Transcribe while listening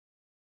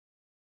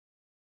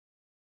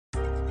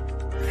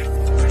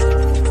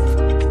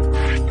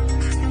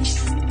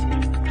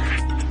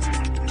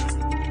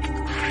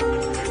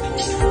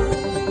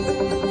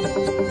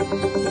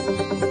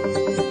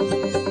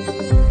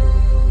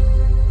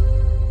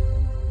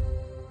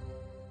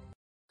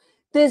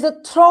There's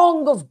a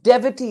throng of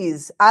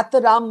devotees at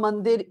the Ram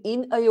Mandir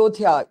in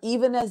Ayodhya,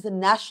 even as the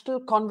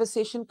national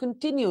conversation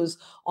continues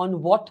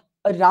on what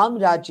a Ram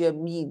Rajya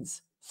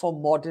means for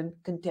modern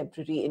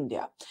contemporary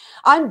India.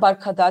 I'm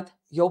Barkha Dutt,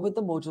 you're with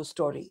the Mojo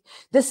Story.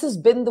 This has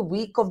been the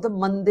week of the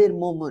Mandir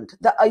moment,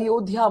 the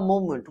Ayodhya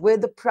moment, where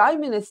the Prime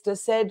Minister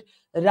said,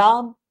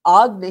 Ram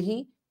aag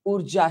nahi,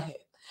 urja hai.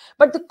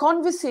 But the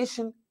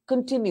conversation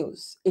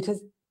continues. It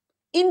has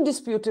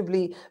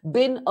indisputably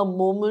been a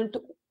moment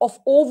of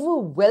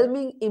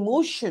overwhelming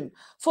emotion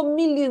for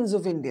millions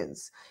of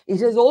Indians. It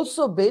has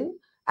also been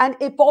an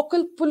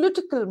epochal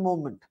political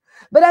moment.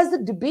 But as the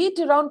debate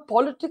around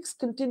politics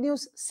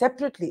continues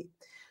separately,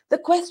 the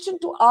question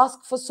to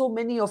ask for so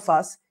many of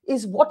us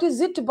is, what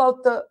is it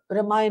about the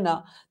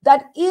Ramayana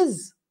that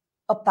is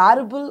a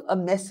parable, a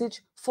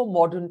message for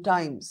modern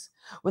times?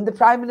 When the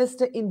Prime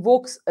Minister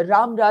invokes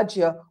Ram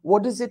Rajya,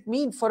 what does it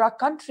mean for our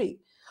country?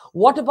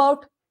 What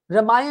about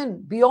Ramayana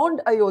beyond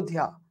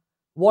Ayodhya?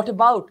 What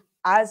about,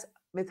 as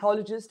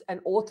mythologist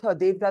and author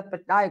Devdutt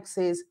Pattanaik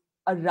says,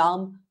 a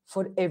Ram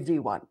for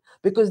everyone?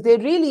 Because there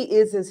really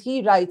is, as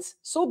he writes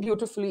so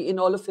beautifully in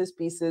all of his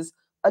pieces,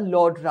 a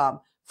Lord Ram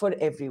for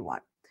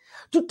everyone.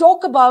 To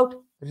talk about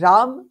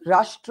Ram,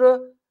 Rashtra,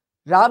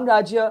 Ram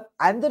Rajya,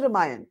 and the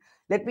Ramayana,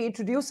 let me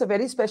introduce a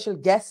very special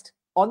guest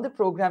on the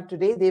program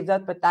today.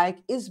 Devdutt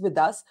Pattanaik is with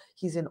us.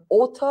 He's an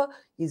author,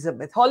 he's a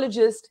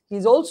mythologist,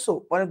 he's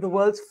also one of the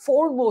world's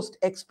foremost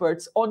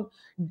experts on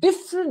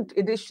different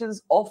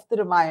editions of the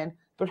Ramayana,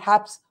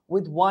 perhaps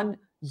with one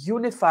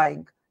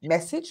unifying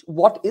message.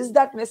 What is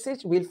that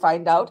message? We'll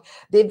find out.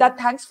 Devdutt,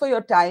 thanks for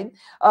your time.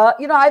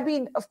 I've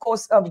been, of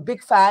course, a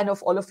big fan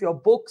of all of your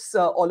books,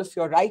 all of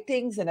your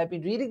writings, and I've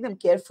been reading them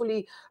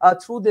carefully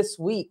through this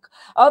week.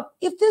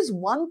 If there's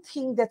one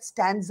thing that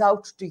stands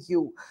out to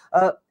you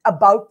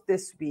about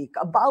this week,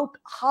 about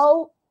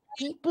how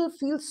people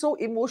feel so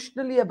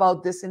emotionally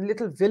about this in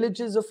little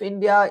villages of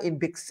India, in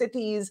big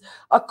cities,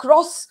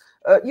 across,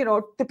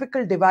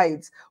 typical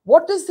divides,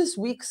 what does this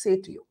week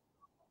say to you?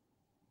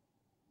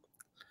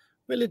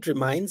 Well, it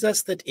reminds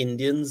us that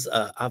Indians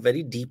are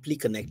very deeply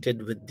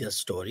connected with their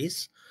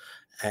stories.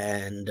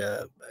 And,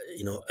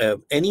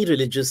 any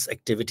religious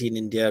activity in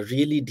India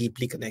really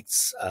deeply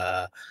connects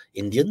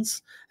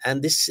Indians.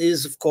 And this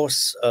is, of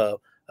course,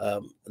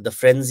 the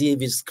frenzy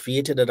is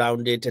created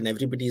around it, and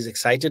everybody is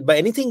excited by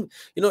anything.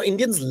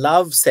 Indians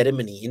love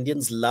ceremony,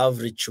 Indians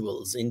love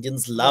rituals,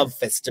 Indians love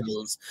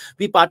festivals.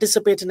 We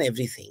participate in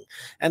everything,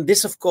 and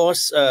this, of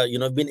course,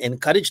 been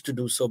encouraged to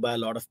do so by a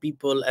lot of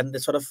people, and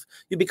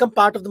you become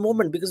part of the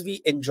moment because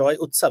we enjoy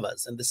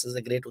utsavas, and this is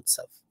a great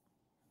utsav.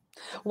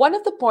 One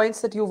of the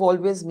points that you've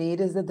always made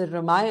is that the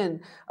Ramayana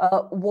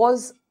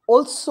was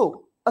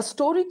also a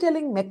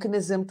storytelling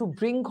mechanism to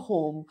bring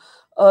home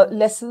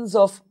lessons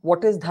of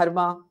what is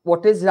dharma,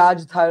 what is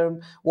raj dharma,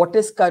 what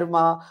is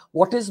karma,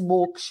 what is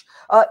moksha.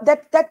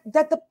 That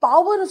the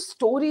power of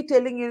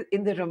storytelling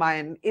in the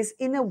Ramayana is,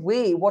 in a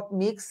way, what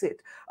makes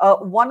it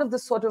one of the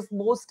sort of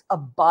most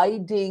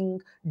abiding,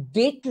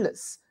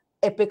 dateless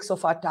epics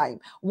of our time.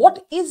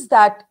 What is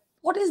that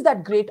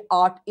great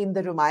art in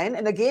the Ramayana?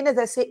 And again, as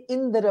I say,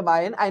 in the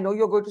Ramayana, I know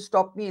you're going to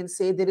stop me and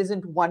say there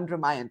isn't one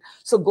Ramayana.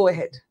 So go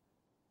ahead.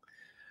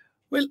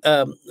 Well,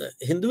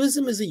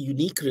 Hinduism is a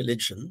unique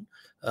religion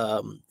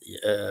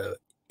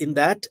in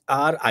that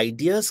our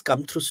ideas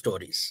come through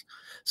stories.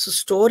 So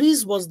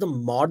stories was the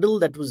model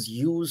that was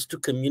used to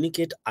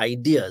communicate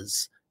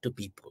ideas to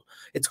people.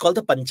 It's called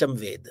the Pancham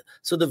Ved.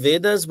 So the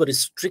Vedas were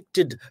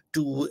restricted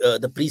to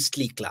the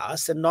priestly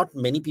class, and not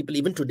many people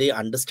even today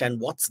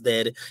understand what's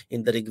there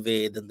in the Rig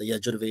Ved and the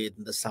Yajur Ved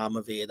and the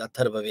Sama Ved,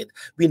 Atharva Ved.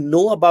 We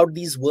know about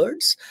these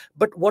words,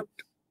 but what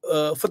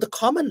for the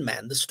common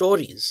man, the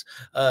stories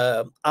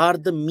are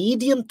the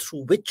medium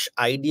through which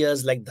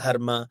ideas like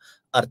dharma,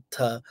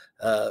 artha,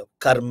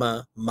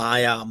 karma,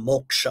 maya,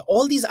 moksha,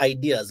 all these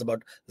ideas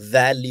about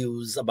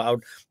values,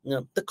 about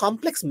the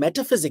complex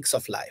metaphysics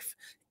of life,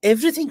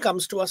 everything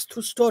comes to us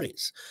through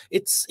stories.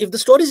 If the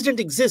stories didn't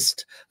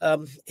exist,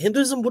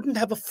 Hinduism wouldn't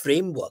have a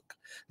framework.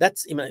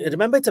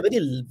 Remember, it's a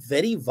very,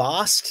 very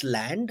vast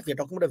land. We're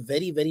talking about a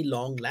very, very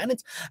long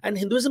land. And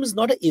Hinduism is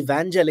not an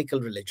evangelical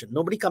religion.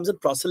 Nobody comes and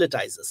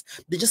proselytizes.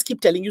 They just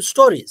keep telling you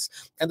stories.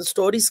 And the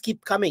stories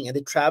keep coming. And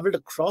they traveled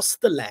across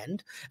the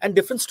land. And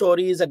different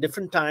stories at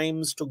different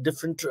times took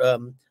different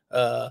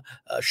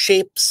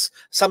shapes.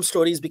 Some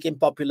stories became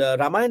popular,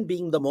 Ramayana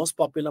being the most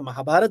popular,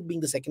 Mahabharata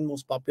being the second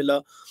most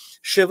popular.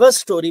 Shiva's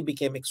story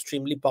became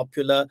extremely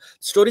popular.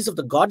 Stories of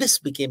the goddess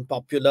became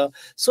popular.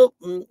 So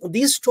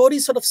these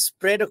stories sort of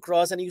spread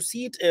across, and you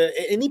see it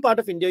any part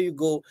of India you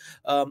go.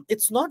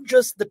 It's not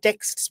just the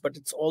texts, but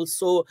it's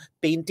also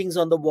paintings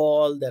on the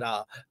wall. There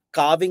are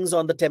carvings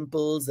on the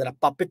temples. There are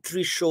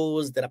puppetry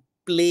shows. There are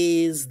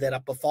plays. There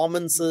are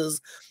performances.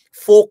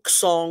 Folk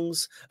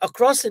songs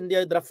across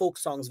India. There are folk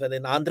songs, whether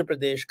in Andhra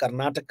Pradesh,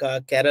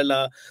 Karnataka,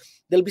 Kerala,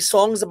 There'll be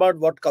songs about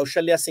what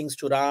Kaushalya sings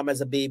to Ram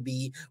as a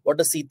baby, what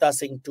does Sita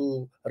sing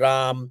to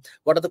Ram,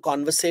 what are the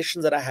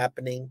conversations that are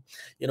happening.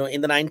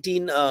 In the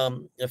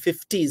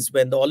 1950s,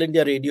 when the All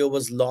India Radio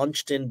was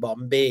launched in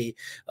Bombay,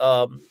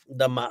 Gadi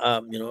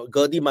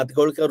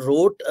Madgolkar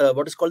wrote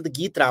what is called the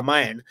Geet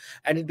Ramayan,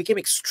 and it became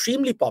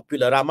extremely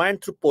popular. Ramayan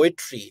through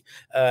poetry,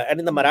 and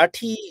in the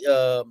Marathi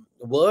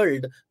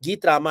world,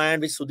 Geet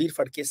Ramayan, which Sudhir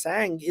Phadke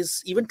sang,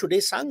 is even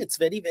today sung. It's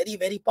very, very,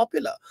 very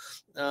popular.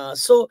 I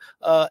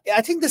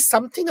think there's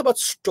something about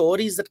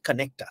stories that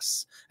connect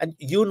us, and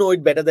you know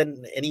it better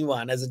than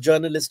anyone. As a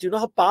journalist, you know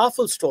how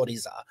powerful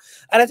stories are,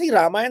 and I think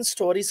Ramayan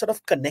stories sort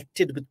of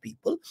connected with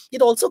people.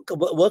 It also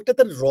worked at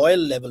the royal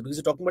level because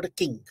you're talking about a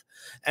king,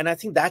 and I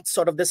think that's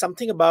sort of, there's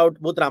something about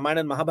both Ramayana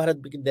and Mahabharata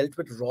dealt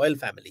with royal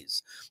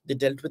families, they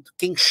dealt with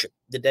kingship,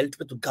 they dealt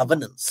with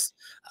governance,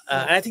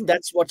 Yeah. and I think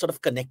that's what sort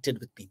of connected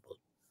with people.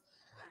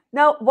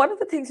 Now, one of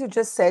the things you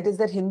just said is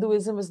that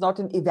Hinduism is not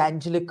an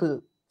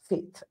evangelical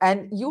faith.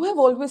 And you have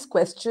always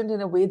questioned, in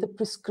a way, the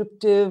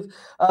prescriptive,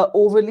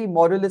 overly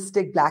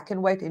moralistic, black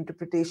and white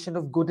interpretation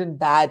of good and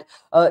bad,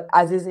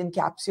 as is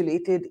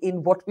encapsulated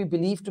in what we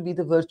believe to be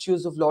the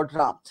virtues of Lord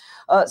Ram.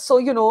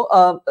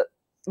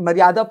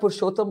 Maryada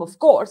Purushottam, of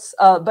course,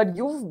 but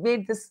you've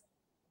made this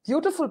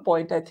beautiful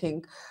point, I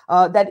think,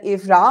 that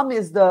if Ram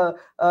is the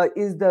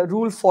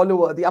rule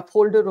follower, the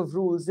upholder of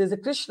rules, there's a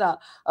Krishna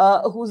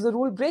who's the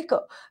rule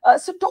breaker.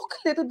 So talk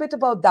a little bit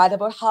about that,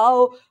 about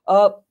how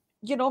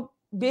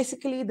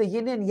basically the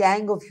yin and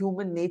yang of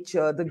human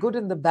nature, the good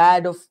and the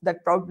bad of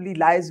that probably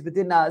lies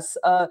within us,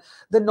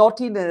 the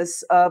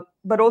naughtiness,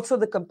 but also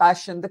the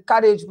compassion, the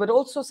courage, but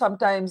also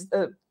sometimes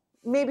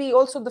maybe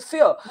also the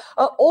fear.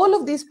 All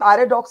of these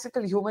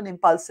paradoxical human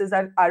impulses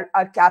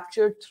are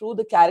captured through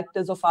the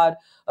characters of our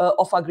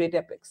great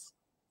epics.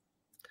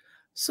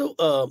 So,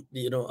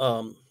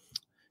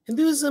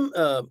 Hinduism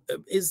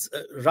is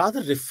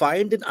rather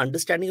refined in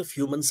understanding of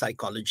human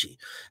psychology,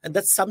 and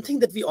that's something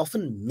that we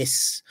often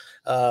miss.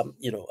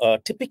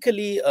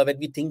 Typically, when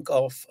we think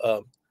of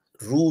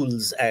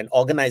rules and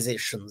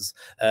organizations,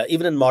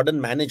 even in modern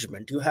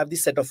management, you have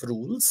this set of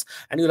rules,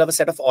 and you'll have a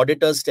set of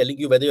auditors telling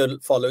you whether you're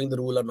following the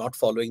rule or not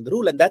following the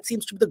rule. And that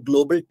seems to be the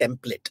global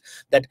template,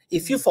 that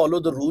if you follow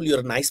the rule,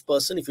 you're a nice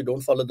person. If you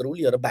don't follow the rule,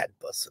 you're a bad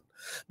person.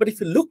 But if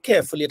you look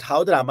carefully at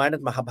how the Ramayana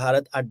and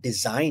Mahabharata are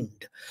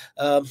designed,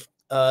 um,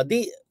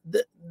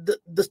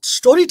 the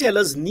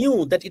storytellers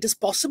knew that it is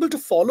possible to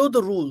follow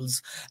the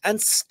rules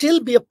and still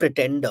be a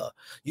pretender.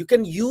 You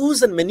can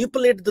use and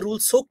manipulate the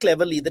rules so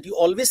cleverly that you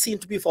always seem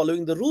to be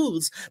following the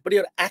rules, but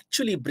you're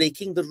actually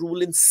breaking the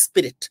rule in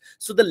spirit.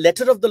 So the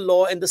letter of the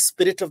law and the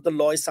spirit of the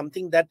law is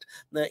something that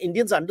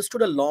Indians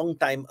understood a long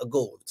time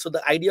ago. So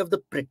the idea of the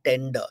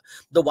pretender,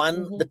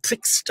 the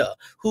trickster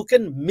who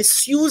can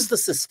misuse the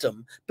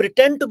system,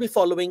 pretend to be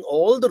following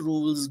all the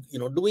rules,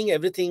 doing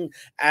everything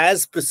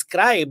as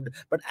prescribed,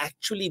 but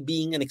actually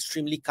being an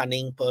extremely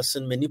cunning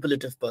person,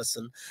 manipulative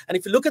person. And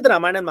if you look at the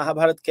Ramayana and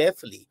Mahabharata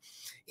carefully,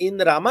 in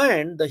the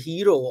Ramayana, the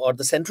hero or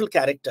the central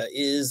character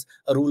is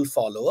a rule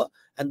follower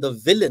and the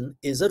villain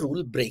is a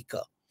rule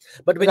breaker.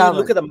 But when you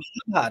look Ravan. at the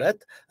Mahabharata,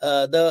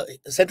 the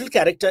central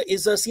character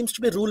seems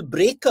to be a rule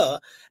breaker,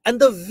 and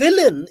the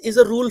villain is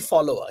a rule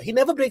follower. He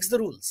never breaks the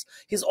rules.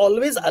 He's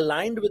always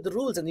aligned with the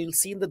rules. And you'll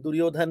see in the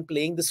Duryodhan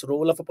playing this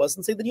role of a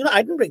person saying that,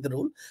 I didn't break the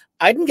rule.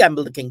 I didn't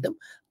gamble the kingdom.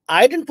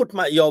 I didn't put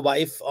your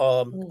wife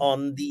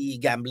on the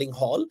gambling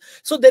hall.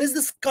 So there is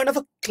this kind of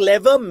a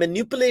clever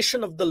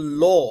manipulation of the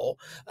law.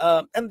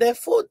 And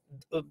therefore,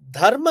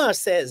 Dharma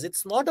says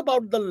it's not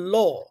about the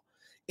law.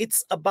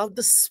 It's about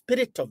the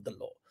spirit of the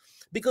law.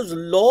 Because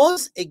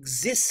laws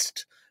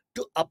exist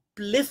to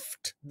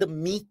uplift the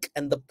meek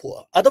and the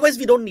poor. Otherwise,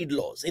 we don't need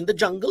laws. In the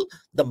jungle,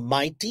 the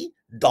mighty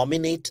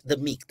dominate the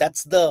meek.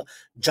 That's the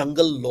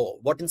jungle law,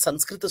 what in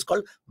Sanskrit is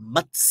called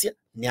Matsya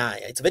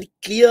Nyaya. It's a very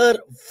clear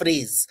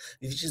phrase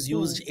which is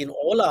used in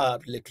all our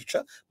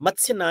literature.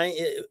 Matsya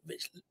Nyaya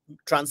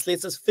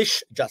translates as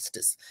fish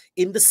justice.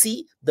 In the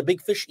sea, the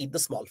big fish eat the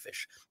small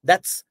fish.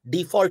 That's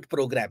default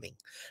programming.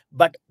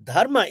 But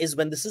dharma is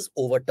when this is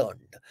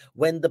overturned,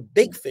 when the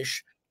big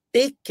fish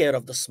take care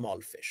of the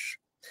small fish.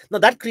 Now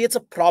that creates a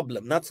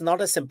problem. That's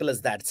not as simple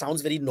as that. It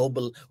sounds very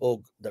noble.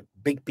 Oh, the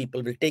big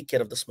people will take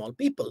care of the small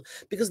people.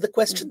 Because the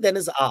question then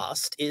is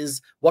asked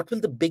is, what will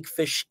the big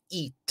fish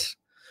eat?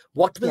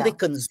 What will they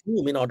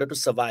consume in order to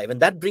survive? And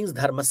that brings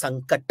dharma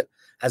sankat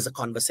as a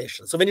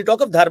conversation. So when you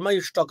talk of dharma, you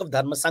should talk of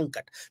dharma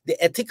sankat, the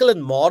ethical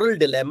and moral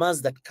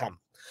dilemmas that come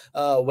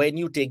when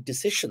you take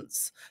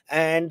decisions.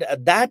 And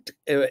that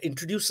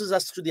introduces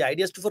us to the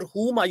ideas to for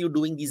whom are you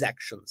doing these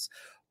actions?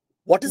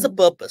 What is the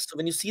purpose? So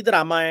when you see the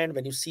Ramayana,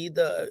 when you see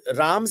the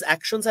Ram's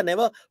actions are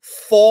never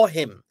for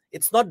him.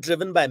 It's not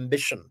driven by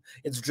ambition.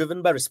 It's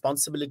driven by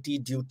responsibility,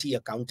 duty,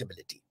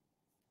 accountability.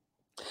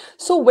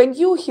 So when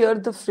you hear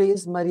the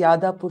phrase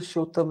Maryada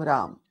Purushottam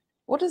Ram,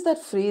 what does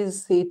that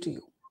phrase say to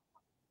you?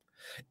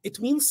 It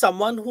means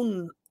someone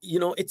who,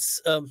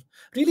 it's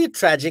really a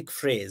tragic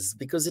phrase,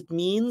 because it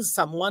means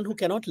someone who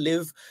cannot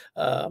live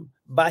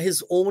by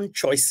his own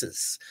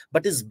choices,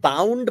 but is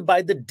bound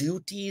by the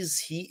duties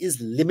he is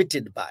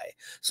limited by.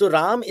 So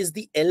Ram is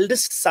the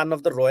eldest son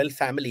of the royal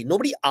family.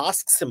 Nobody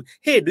asks him,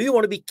 hey, do you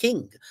want to be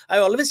king? I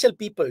always tell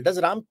people,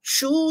 does Ram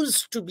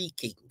choose to be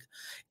king?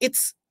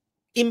 It's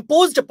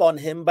imposed upon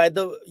him by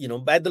the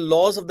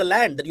laws of the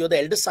land, that you're the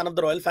eldest son of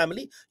the royal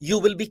family, you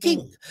will be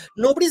king. Mm,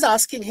 Nobody's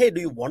asking, hey, do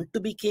you want to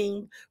be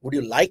king? Would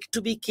you like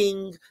to be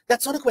king?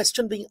 That's not a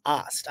question being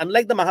asked.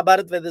 Unlike the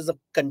Mahabharata, where there's a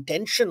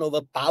contention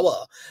over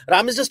power,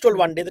 Ram is just told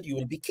one mm, day that you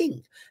will be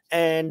king.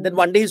 And then mm,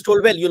 one day he's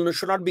told, well, you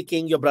should not be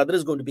king, your brother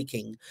is going to be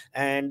king.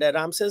 And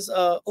Ram says,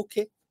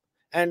 okay.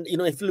 And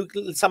if you look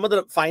at some of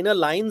the finer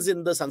lines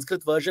in the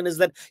Sanskrit version, is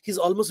that he's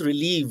almost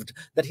relieved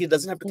that he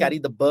doesn't have to mm. carry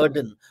the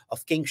burden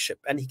of kingship,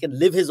 and he can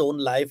live his own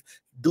life,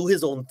 do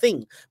his own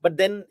thing. But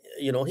then,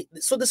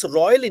 so this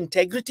royal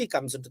integrity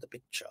comes into the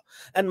picture.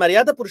 And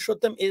Maryada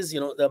Purushottam is,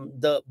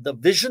 the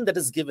vision that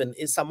is given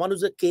is someone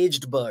who's a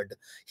caged bird.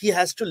 He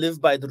has to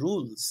live by the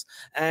rules.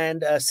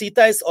 And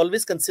Sita is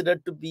always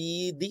considered to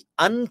be the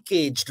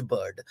uncaged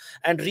bird.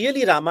 And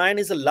really,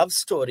 Ramayana is a love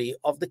story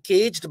of the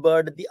caged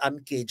bird and the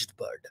uncaged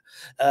bird.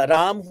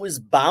 Ram, who is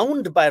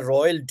bound by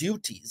royal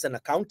duties and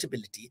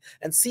accountability,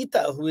 and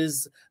Sita, who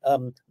is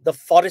the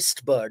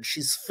forest bird.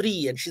 She's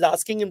free and she's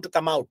asking him to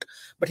come out,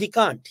 but he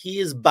can't. He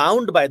is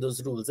bound by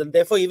those rules. And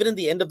therefore, even in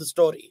the end of the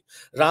story,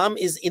 Ram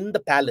is in the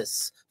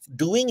palace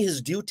doing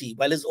his duty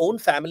while his own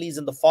family is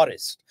in the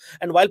forest.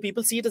 And while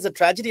people see it as a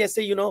tragedy, I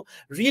say,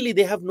 really,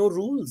 they have no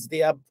rules.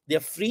 They are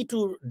free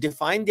to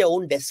define their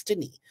own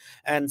destiny.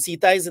 And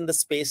Sita is in the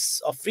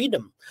space of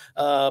freedom.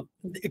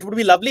 It would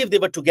be lovely if they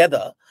were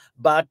together,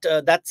 but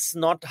that's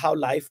not how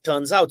life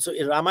turns out. So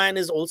Ramayana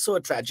is also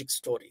a tragic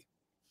story.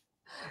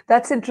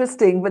 That's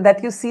interesting, but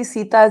that you see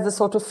Sita as the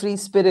sort of free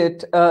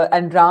spirit,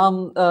 and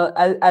Ram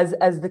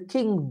as the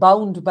king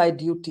bound by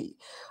duty.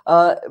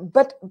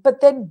 But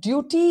then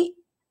duty,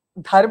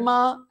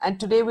 dharma, and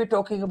today we're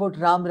talking about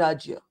Ram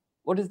Rajya.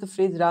 What does the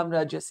phrase Ram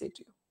Rajya say to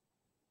you?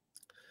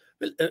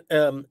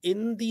 Well,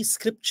 in the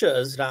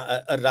scriptures,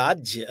 a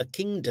Rajya, a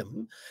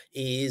kingdom,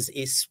 is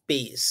a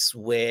space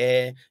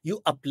where you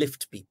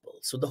uplift people.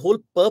 So the whole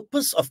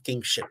purpose of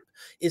kingship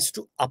is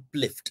to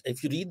uplift.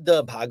 If you read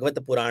the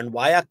Bhagavata Puran,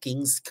 why are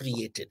kings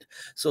created?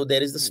 So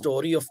there is the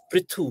story of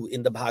Prithu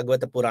in the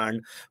Bhagavata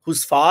Puran,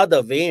 whose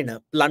father,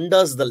 Vena,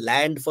 plunders the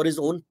land for his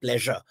own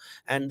pleasure.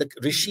 And the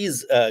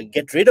rishis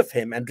get rid of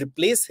him and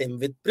replace him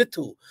with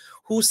Prithu,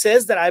 who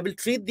says that I will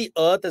treat the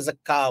earth as a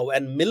cow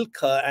and milk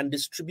her and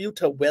distribute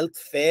her wealth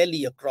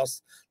fairly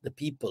across the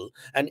people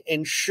and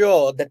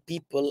ensure that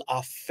people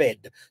are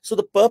fed. So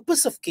the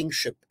purpose of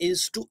kingship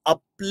is to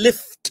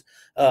uplift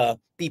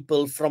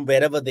people from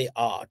wherever they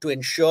are, to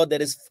ensure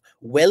there is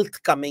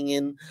wealth coming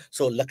in.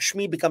 So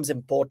Lakshmi becomes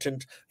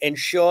important,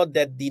 ensure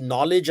that the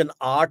knowledge and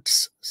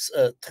arts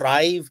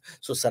thrive.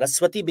 So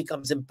Saraswati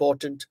becomes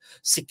important,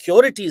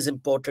 security is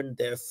important,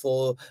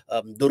 therefore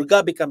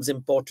Durga becomes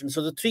important.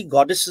 So the three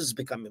goddesses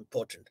become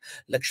important,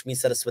 Lakshmi,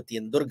 Saraswati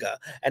and Durga,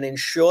 and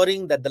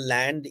ensuring that the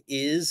land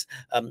is,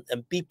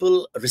 and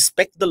people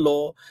respect the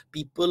law,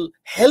 people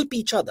help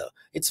each other.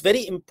 It's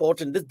very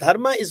important. This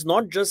dharma is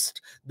not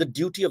just the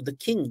duty of the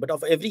king, but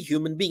of every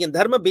human being. And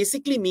dharma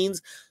basically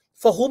means,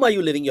 for whom are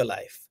you living your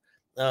life?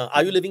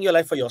 Are you living your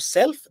life for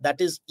yourself?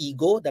 That is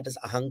ego, that is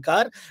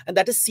ahankar, and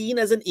that is seen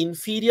as an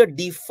inferior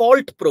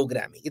default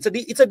programming.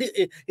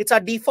 It's our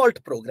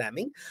default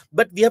programming,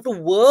 but we have to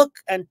work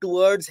and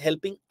towards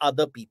helping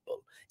other people,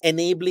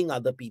 enabling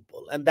other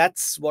people, and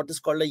that's what is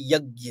called a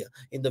yajna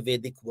in the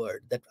Vedic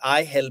word. That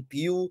I help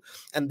you,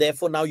 and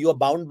therefore now you are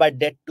bound by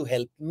debt to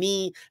help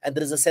me, and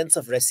there is a sense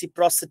of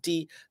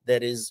reciprocity.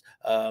 There is,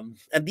 and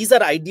these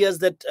are ideas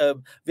that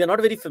we are not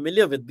very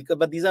familiar with,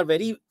 but these are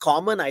very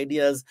common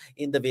ideas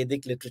in the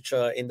Vedic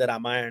literature, in the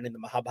Ramayana, in the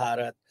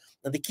Mahabharata,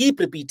 and they keep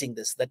repeating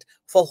this: that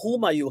for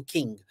whom are you a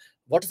king?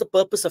 What is the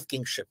purpose of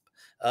kingship?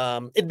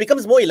 It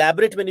becomes more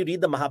elaborate when you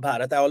read the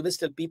Mahabharata. I always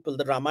tell people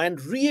the Ramayana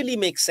really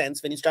makes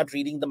sense when you start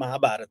reading the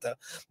Mahabharata,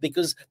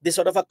 because they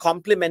sort of are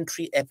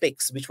complementary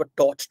epics which were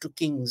taught to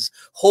kings.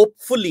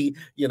 Hopefully,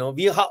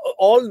 we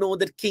all know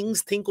that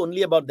kings think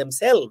only about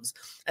themselves.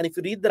 And if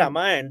you read the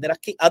Ramayana, there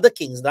are other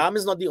kings. Ram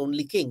is not the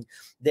only king.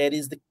 There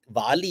is the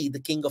Vali, the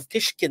king of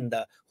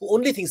Kishkinda, who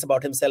only thinks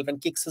about himself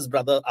and kicks his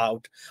brother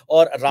out,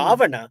 or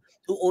Ravana,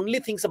 who only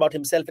thinks about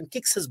himself and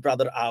kicks his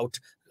brother out.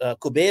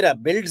 Kubera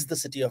builds the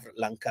city of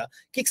Lanka,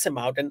 kicks him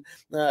out, and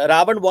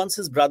Ravan wants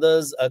his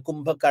brothers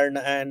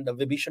Kumbhakarna and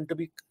Vibhishan to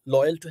be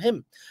loyal to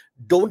him.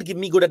 Don't give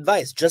me good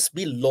advice, just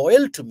be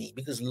loyal to me,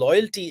 because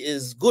loyalty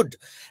is good.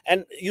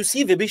 And you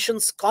see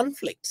Vibhishan's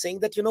conflict,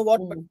 saying that, you know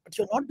what, but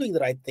you're not doing the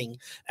right thing.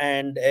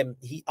 And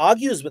he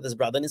argues with his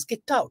brother and is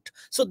kicked out.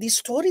 So these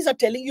stories are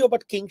telling you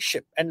about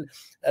kingship, and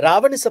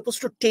Ravan is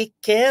supposed to take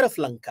care of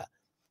Lanka.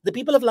 The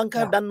people of Lanka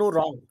have done no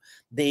wrong.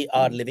 They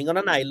are living on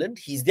an island.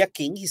 He's their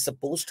king. He's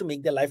supposed to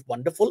make their life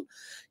wonderful.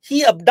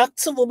 He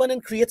abducts a woman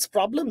and creates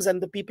problems. And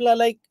the people are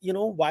like,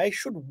 why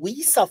should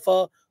we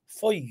suffer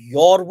for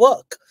your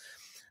work.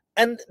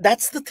 And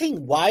that's the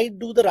thing. Why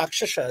do the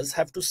Rakshasas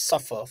have to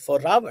suffer for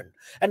Ravan?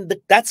 And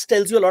that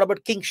tells you a lot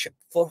about kingship.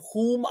 For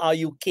whom are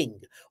you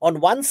king? On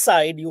one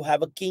side, you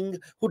have a king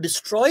who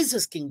destroys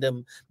his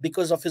kingdom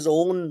because of his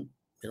own,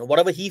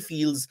 whatever he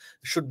feels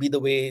should be the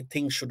way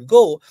things should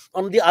go.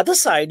 On the other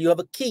side, you have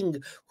a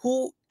king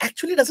who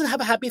actually doesn't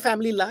have a happy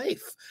family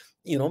life,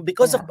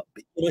 because of,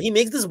 Yeah. he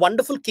makes this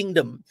wonderful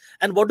kingdom.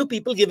 And what do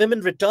people give him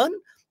in return?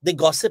 They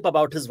gossip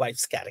about his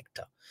wife's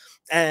character.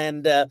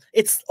 And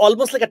it's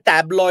almost like a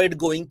tabloid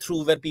going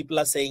through where people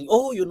are saying,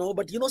 oh,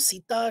 but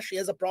Sita, she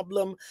has a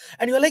problem.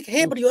 And you're like,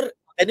 hey, Mm. but you're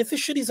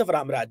beneficiaries of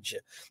Ram Rajya.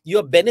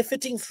 You're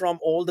benefiting from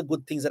all the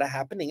good things that are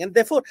happening. And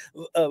therefore,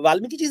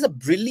 Valmiki ji is a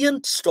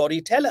brilliant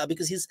storyteller,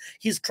 because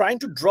he's trying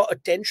to draw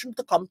attention to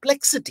the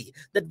complexity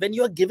that when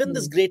you are given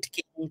this Mm. great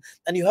king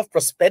and you have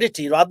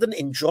prosperity, rather than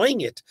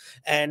enjoying it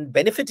and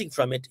benefiting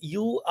from it,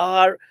 you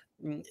are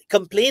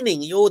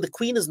complaining, oh, the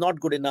queen is not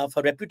good enough,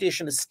 her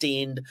reputation is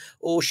stained,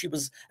 oh, she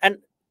was, and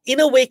in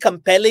a way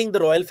compelling the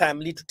royal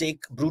family to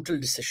take brutal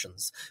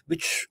decisions,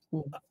 which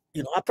Mm.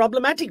 are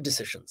problematic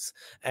decisions,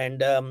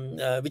 and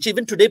which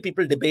even today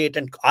people debate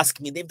and ask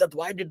me, Devdutt,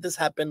 why did this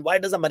happen? Why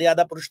does a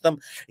Maryada Purushottam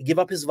give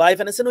up his wife?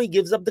 And I say, no, he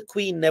gives up the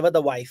queen, never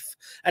the wife.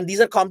 And these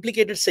are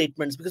complicated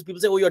statements, because people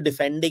say, oh, you're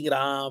defending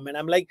Ram. And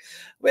I'm like,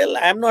 well,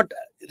 I'm not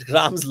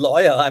Ram's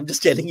lawyer. I'm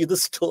just telling you the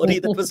story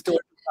that was told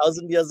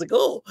 1,000 years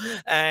ago.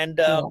 And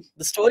Yeah.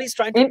 the story is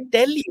trying to In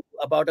tell you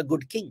about a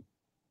good king,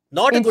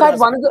 not a in good fact,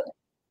 one husband. of the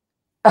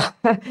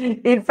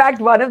in fact,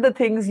 one of the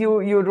things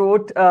you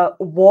wrote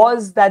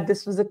was that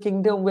this was a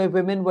kingdom where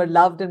women were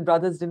loved and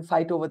brothers didn't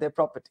fight over their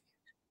property.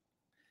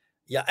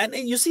 Yeah, and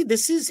you see,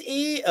 this is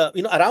a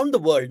around the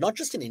world, not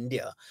just in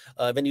India.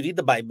 When you read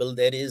the Bible,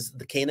 there is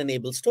the Cain and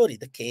Abel story.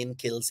 The Cain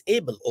kills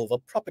Abel over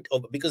property,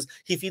 because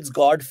he feels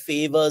God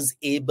favors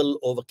Abel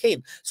over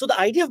Cain. So the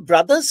idea of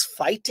brothers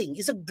fighting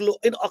is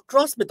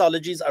across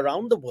mythologies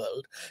around the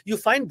world. You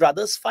find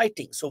brothers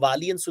fighting. So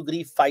Vali and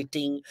Sugriv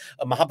fighting.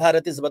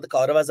 Mahabharata is about the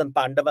Kauravas and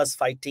Pandavas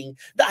fighting.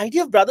 The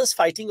idea of brothers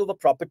fighting over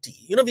property.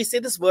 We say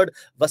this word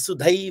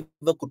Vasudhaiva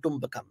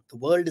Kutumbakam. The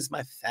world is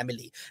my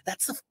family.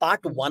 That's the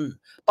part Mm. one.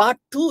 Part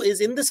two is,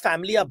 in this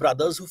family are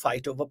brothers who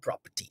fight over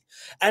property.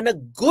 And a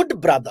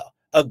good brother,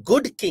 a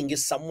good king,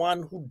 is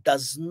someone who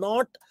does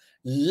not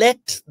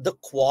let the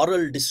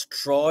quarrel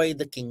destroy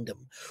the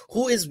kingdom,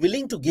 who is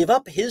willing to give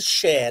up his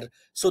share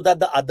so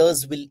that the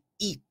others will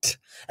eat.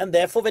 And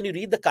therefore, when you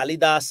read the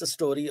Kalidasa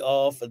story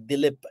of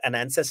Dilip, an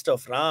ancestor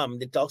of Ram,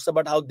 it talks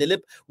about how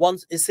Dilip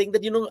is saying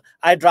that,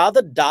 I'd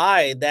rather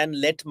die than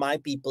let my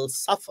people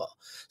suffer.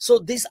 So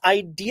these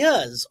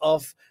ideas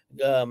of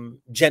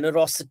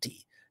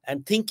generosity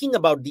and thinking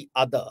about the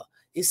other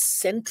is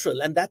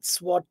central, and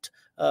that's what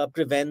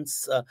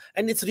prevents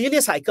and it's really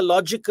a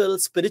psychological,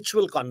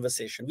 spiritual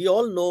conversation. We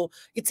all know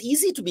it's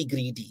easy to be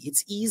greedy,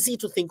 it's easy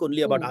to think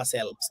only about Mm.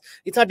 ourselves.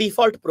 It's our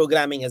default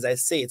programming, as I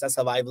say. It's a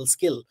survival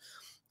skill.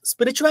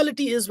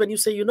 Spirituality is when you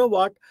say, you know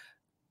what,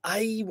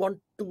 I want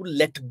to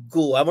let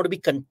go. I want to be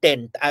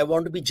content. I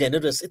want to be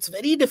generous. It's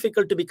very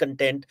difficult to be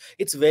content.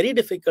 It's very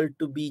difficult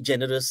to be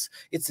generous.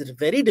 It's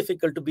very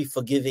difficult to be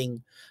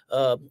forgiving.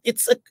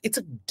 It's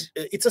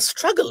a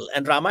struggle,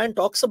 and Ramayana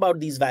talks about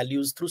these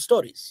values through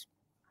stories.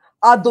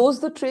 Are those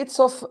the traits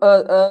of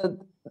Ram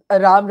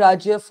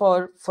Rajya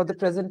for the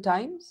present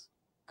times?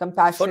 For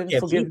Compassion, every time,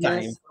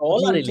 forgiveness, for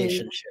all our duty.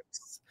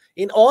 relationships.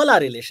 In all our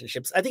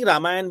relationships, I think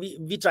Ramayana,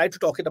 we try to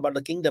talk it about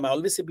the kingdom. I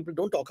always say people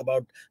don't talk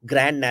about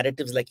grand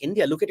narratives like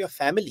India. Look at your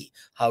family.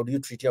 How do you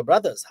treat your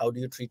brothers? How do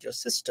you treat your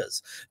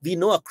sisters? We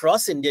know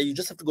across India, you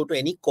just have to go to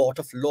any court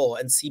of law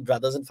and see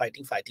brothers and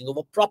fighting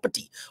over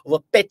property, over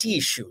petty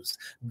issues.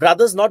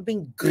 Brothers not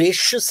being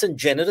gracious and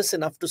generous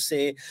enough to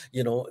say,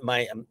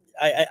 my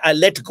I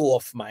let go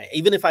of my,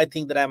 even if I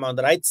think that I'm on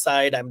the right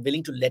side, I'm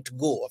willing to let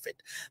go of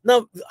it.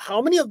 Now,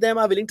 how many of them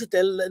are willing to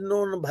tell,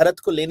 no, no,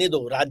 Bharat ko lene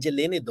do, Rajya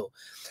lene do?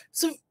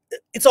 So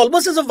it's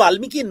almost as if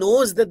Valmiki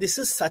knows that this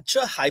is such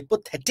a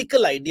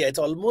hypothetical idea. It's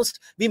almost,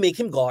 we make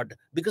him God,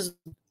 because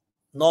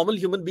normal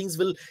human beings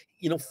will,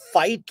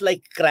 fight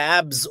like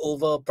crabs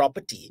over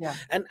property. Yeah,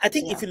 And I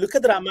think if yeah. you look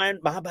at the Ramayana,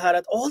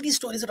 Mahabharata, all these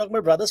stories are talking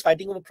about brothers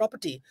fighting over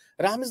property.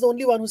 Ram is the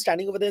only one who's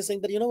standing over there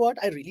saying that, you know what,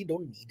 I really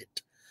don't need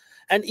it.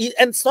 And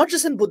it's not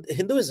just in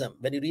Hinduism.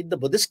 When you read the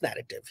Buddhist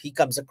narrative, he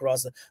comes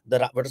across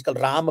what is called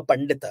Rama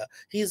Pandita.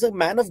 He is a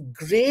man of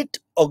great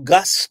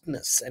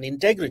augustness and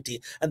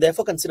integrity, and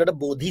therefore considered a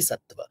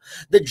bodhisattva.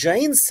 The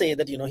Jains say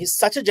that he's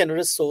such a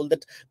generous soul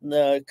that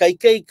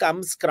Kaikai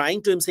comes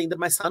crying to him saying that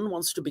my son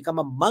wants to become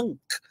a monk,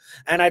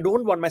 and I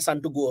don't want my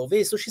son to go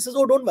away. So she says,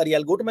 oh, don't worry,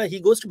 I'll go to my. He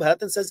goes to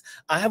Bharat and says,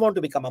 I want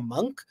to become a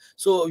monk.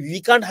 So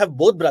we can't have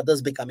both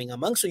brothers becoming a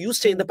monk. So you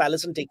stay in the Mm.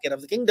 palace and take care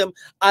of the kingdom.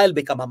 I'll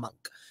become a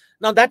monk.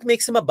 Now that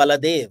makes him a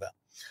Baladeva.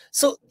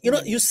 So,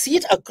 Mm. you see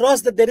it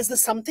across that there is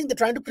this something they're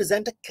trying to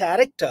present a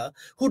character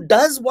who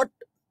does what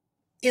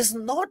is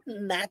not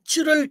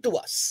natural to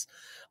us.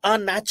 Our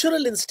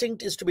natural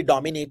instinct is to be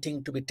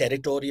dominating, to be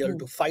territorial, Mm.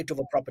 to fight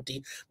over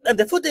property. And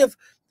therefore, they have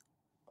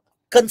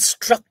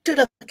constructed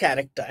a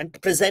character and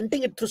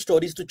presenting it through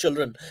stories to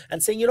children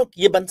and saying,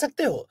 ye ban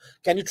sakte ho.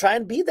 Can you try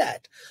and be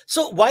that?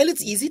 So while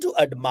it's easy to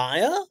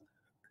admire,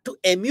 to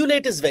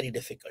emulate is very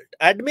difficult.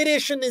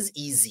 Admiration is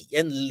easy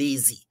and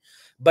lazy,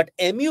 but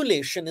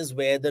emulation is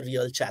where the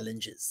real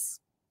challenge is.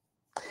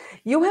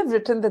 You have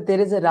written that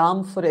there is a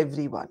Ram for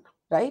everyone,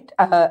 right?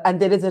 And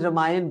there is a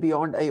Ramayan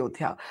beyond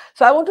Ayodhya.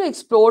 So I want to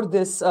explore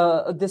this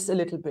a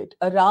little bit.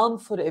 A Ram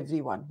for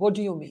everyone. What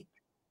do you mean?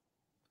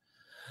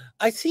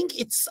 I think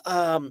it's,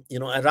 a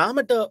Ram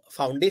at a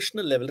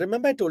foundational level.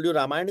 Remember, I told you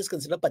Ramayana is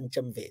considered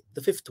Pancham Ved,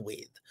 the fifth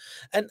Ved.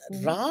 And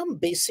Mhm. Ram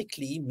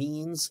basically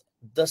means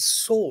the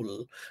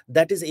soul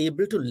that is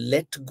able to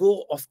let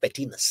go of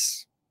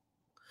pettiness.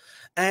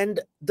 And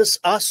this,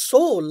 our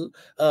soul,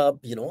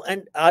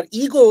 and our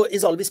ego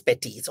is always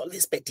petty. It's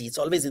always petty. It's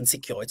always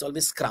insecure. It's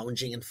always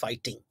scrounging and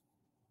fighting.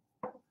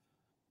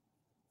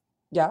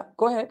 Yeah,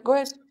 go ahead. Go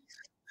ahead.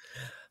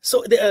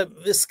 So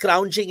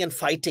scrounging and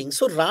fighting.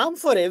 So Ram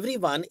for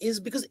everyone is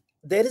because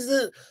there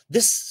is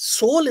this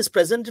soul is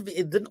present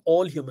within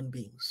all human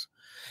beings.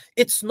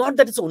 It's not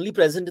that it's only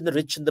present in the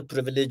rich and the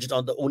privileged,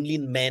 or the only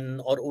in men,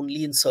 or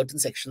only in certain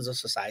sections of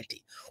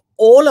society.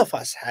 All of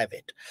us have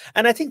it.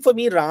 And I think for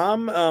me,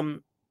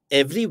 Ram,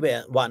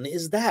 everywhere one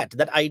is that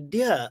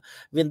idea.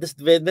 When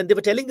they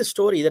were telling the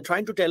story, they're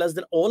trying to tell us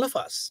that all of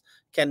us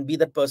can be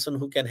that person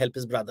who can help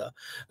his brother.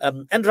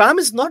 And Ram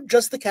is not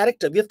just the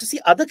character. We have to see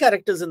other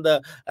characters in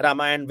the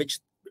Ramayana which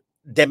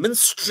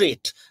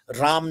demonstrate Yeah.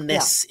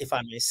 Ramness, if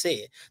I may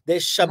say.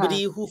 There's Uh-huh.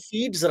 Shabri who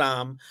feeds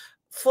Ram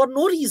for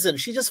no reason.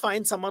 She just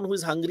finds someone who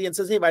is hungry and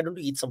says, hey, why don't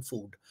you eat some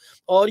food?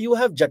 Or you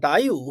have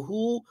Jatayu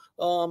who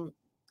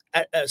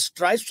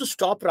tries to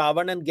stop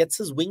Ravan and gets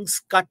his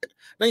wings cut.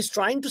 Now he's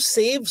trying to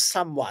save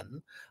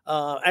someone,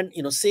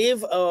 and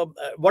save.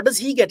 What does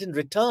he get in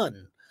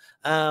return?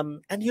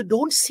 And you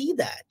don't see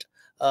that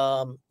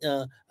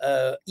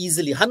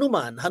easily.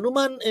 Hanuman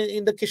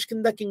in the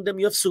Kishkinda kingdom,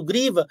 you have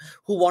Sugriva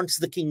who wants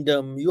the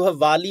kingdom, you have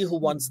Vali who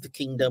wants the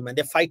kingdom, and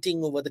they're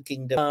fighting over the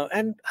kingdom.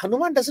 And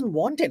Hanuman doesn't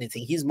want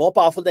anything. He's more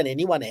powerful than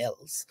anyone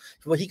else.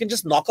 He can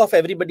just knock off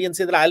everybody and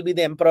say that I'll be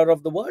the emperor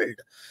of the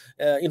world.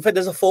 In fact,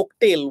 there's a folk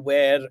tale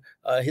where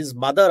his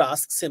mother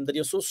asks him that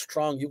you're so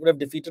strong, you could have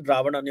defeated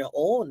Ravan on your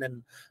own,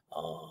 and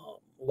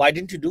why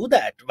didn't you do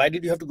that? Why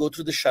did you have to go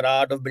through the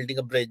charade of building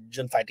a bridge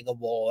and fighting a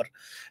war?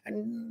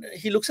 And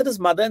he looks at his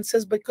mother and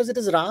says, because it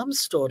is Ram's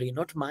story,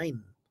 not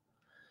mine.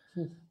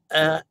 Hmm.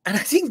 And I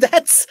think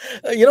that's,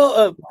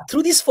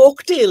 through these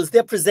folk tales,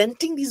 they're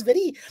presenting these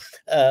very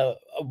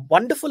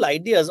wonderful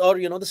ideas. Or,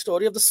 the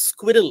story of the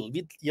squirrel.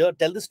 We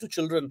tell this to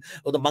children.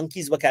 Or the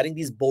monkeys were carrying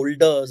these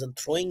boulders and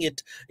throwing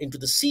it into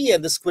the sea.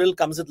 And the squirrel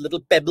comes with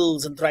little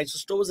pebbles and tries to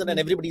stow it. And Hmm.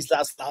 everybody's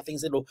laughing,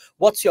 saying, oh,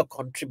 what's your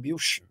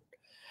contribution?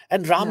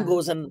 And Ram Yeah.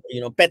 goes and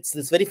pets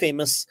this very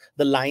famous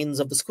the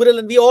lines of the squirrel,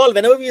 and we all,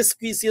 whenever we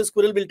see a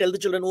squirrel, we'll tell the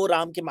children, "Oh,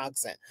 Ram ke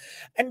marks hai."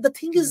 And the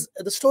thing Hmm. is,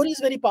 the story is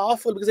very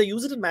powerful because I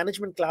use it in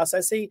management class.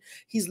 I say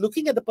he's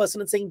looking at the person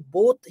and saying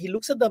both. He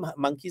looks at the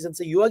monkeys and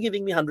say, "You are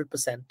giving me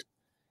 100%.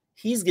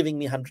 He's giving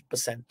me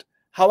 100%.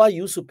 How are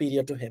you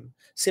superior to him?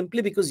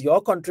 Simply because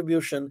your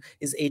contribution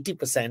is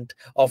 80%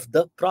 of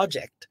the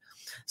project."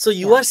 So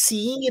you Yeah. are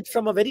seeing it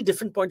from a very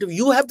different point of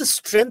view. You have the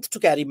strength to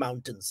carry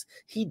mountains.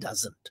 He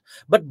doesn't.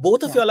 But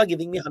both of Yeah. you all are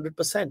giving me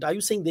 100%. Are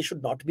you saying they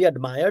should not be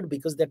admired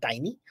because they're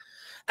tiny?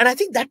 And I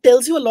think that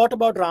tells you a lot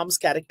about Ram's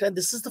character. And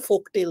this is the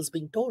folk tales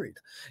being told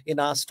in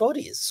our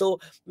stories. So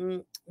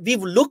we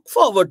look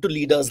forward to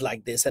leaders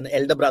like this, and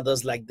elder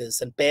brothers like this,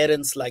 and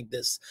parents like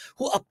this,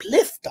 who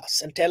uplift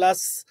us and tell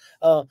us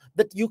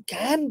that you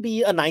can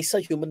be a nicer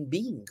human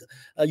being.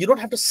 You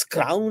don't have to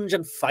scrounge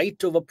and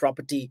fight over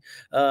property,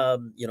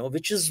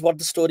 which is what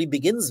the story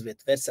begins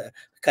with, where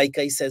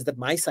Kai says that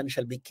my son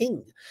shall be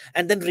king,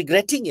 and then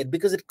regretting it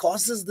because it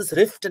causes this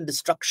rift and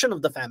destruction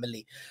of the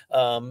family.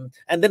 And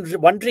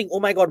then wondering, oh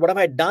my God, what have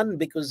I done?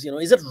 Because,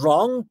 is it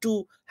wrong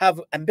to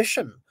have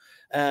ambition?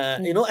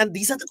 Hmm. And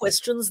these are the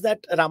questions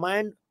that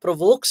Ramayana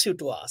provokes you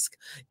to ask.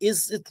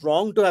 Is it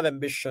wrong to have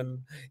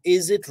ambition?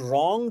 Is it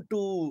wrong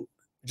to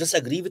just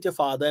agree with your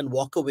father and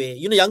walk away?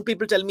 Young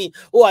people tell me,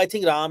 oh, I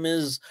think Ram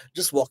is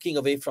just walking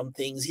away from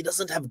things. He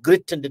doesn't have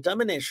grit and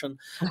determination.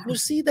 And you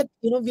see that,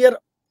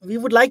 we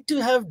would like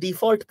to have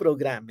default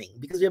programming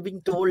because we are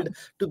being told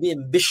to be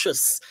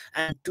ambitious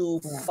and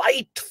to Yeah.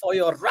 fight for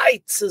your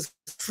rights is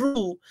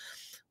true.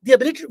 The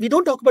ability, we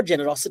don't talk about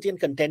generosity and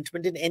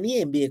contentment in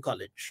any MBA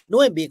college. No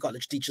MBA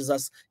college teaches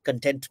us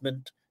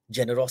contentment,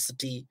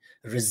 generosity,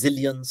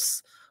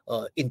 resilience,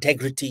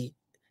 integrity.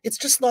 It's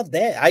just not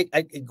there. I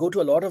go to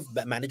a lot of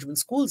management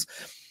schools.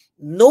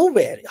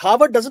 Nowhere.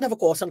 Harvard doesn't have a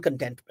course on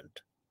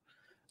contentment.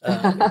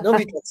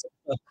 Nobody talks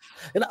about,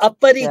 Yeah.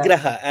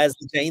 aparigraha, as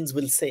the Jains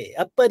will say.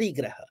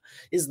 Aparigraha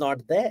is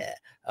not there.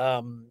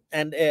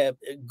 And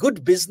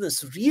good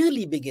business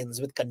really begins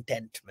with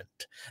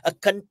contentment. A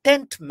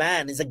content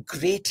man is a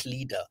great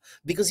leader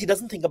because he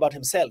doesn't think about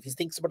himself. He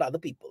thinks about other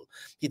people.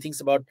 He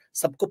thinks about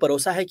sabko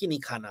parosa hai ki nahi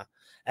khana.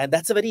 And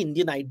that's a very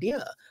Indian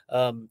idea.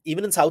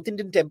 Even in South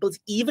Indian temples,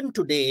 even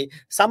today,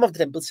 some of the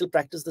temples still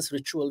practice this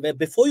ritual where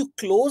before you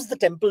close the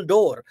temple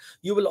door,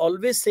 you will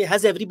always say,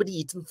 has everybody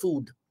eaten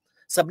food?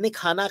 सबने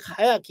खाना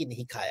खाया कि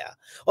नहीं खाया?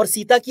 Or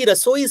Sita ki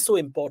rasoi is so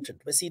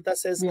important, where Sita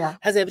says, Yeah.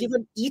 has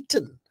everyone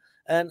eaten?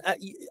 And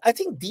I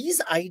think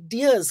these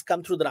ideas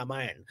come through the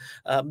Ramayana.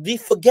 We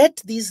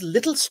forget these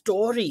little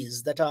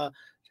stories that are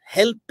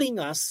helping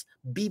us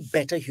be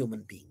better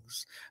human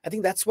beings. I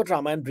think that's what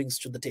Ramayana brings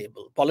to the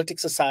table.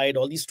 Politics aside,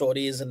 all these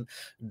stories and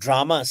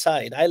drama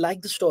aside, I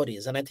like the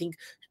stories. And I think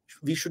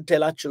we should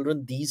tell our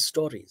children these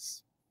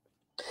stories.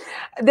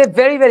 They're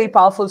very, very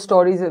powerful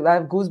stories. I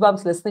have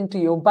goosebumps listening to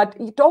you. But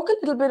you talk a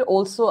little bit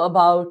also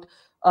about,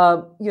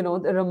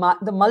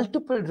 the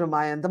multiple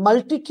Ramayan, the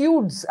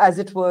multitudes, as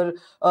it were.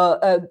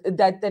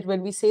 That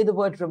when we say the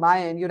word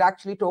Ramayan, you're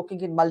actually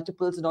talking in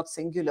multiples, not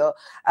singular.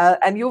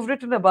 And you've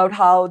written about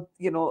how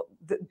there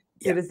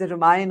Yeah. is the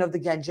Ramayan of the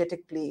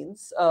Gangetic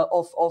Plains,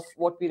 of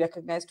what we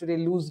recognize today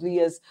loosely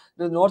as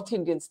the North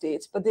Indian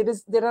states. But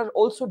there are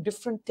also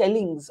different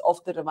tellings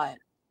of the Ramayan.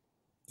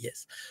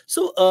 Yes.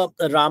 So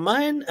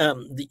Ramayana,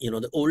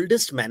 the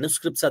oldest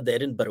manuscripts are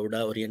there in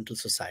Baroda Oriental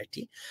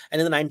Society,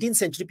 and in the 19th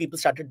century, people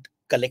started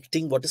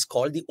collecting what is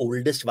called the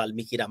oldest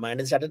Valmiki Ramayana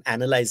and started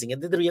analyzing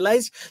it. They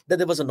realized that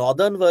there was a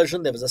northern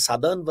version, there was a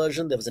southern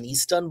version, there was an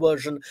eastern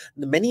version.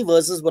 Many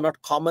verses were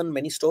not common,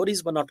 many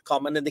stories were not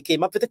common, and they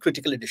came up with a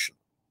critical edition.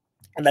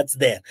 And that's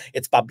there.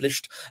 It's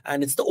published,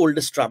 and it's the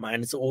oldest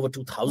Ramayana. It's over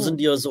 2,000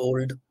 Hmm. years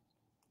old.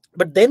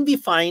 But then we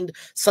find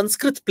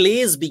Sanskrit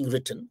plays being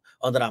written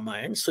on the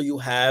Ramayana. So you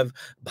have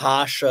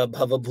Bhasha,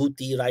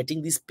 Bhavabhuti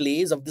writing these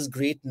plays of this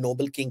great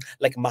noble king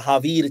like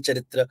Mahavir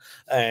Charitra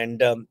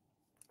and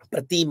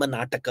Pratima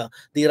Nataka.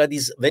 There are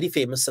these very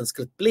famous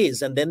Sanskrit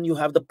plays. And then you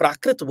have the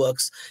Prakrit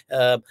works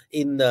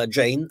in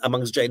Jain,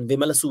 amongst Jain.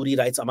 Vimala Suri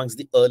writes amongst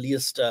the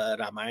earliest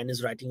Ramayana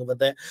is writing over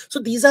there. So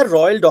these are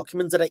royal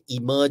documents that are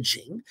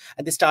emerging.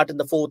 And they start in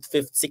the 4th,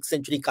 5th, 6th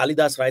century.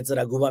 Kalidas writes the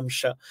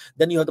Raghuvamsha.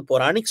 Then you have the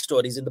Puranic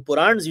stories. In the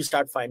Purans, you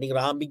start finding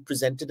Ram being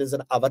presented as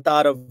an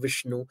avatar of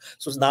Vishnu.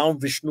 So now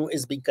Vishnu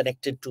is being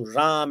connected to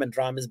Ram and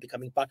Ram is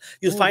becoming part.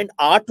 You Hmm. find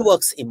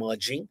artworks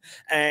emerging.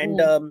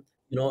 And Hmm.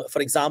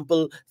 for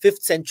example,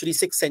 5th century,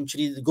 6th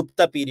century, the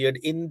Gupta period,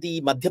 in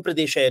the Madhya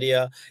Pradesh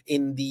area,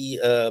 in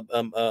the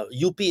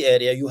UP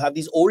area, you have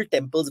these old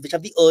temples which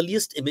have the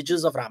earliest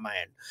images of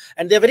Ramayana.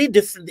 And they're very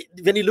different.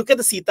 When you look at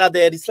the Sita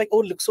there, it's like,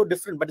 oh, it looks so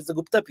different, but it's the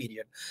Gupta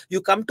period. You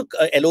come to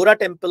Ellora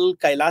temple,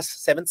 Kailas,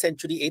 7th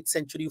century, 8th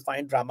century, you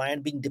find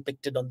Ramayana being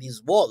depicted on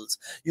these walls.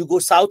 You go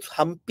south,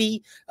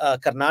 Hampi,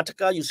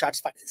 Karnataka, you start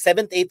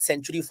 7th, 8th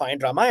century, you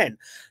find Ramayana.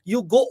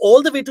 You go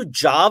all the way to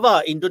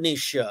Java,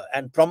 Indonesia,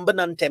 and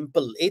Prambanan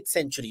temple, 8th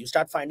century, you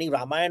start finding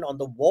Ramayana on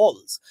the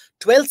walls.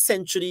 12th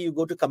century, you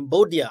go to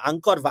Cambodia,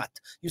 Angkor Wat,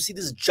 you see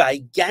this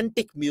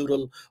gigantic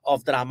mural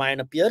of the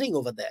Ramayana appearing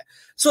over there.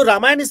 So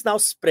Ramayana is now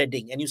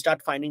spreading, and you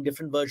start finding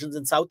different versions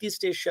in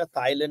Southeast Asia,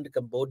 Thailand,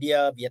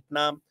 Cambodia,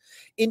 Vietnam.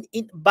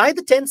 By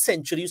the 10th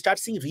century, you start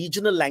seeing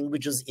regional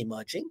languages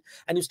emerging,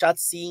 and you start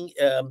seeing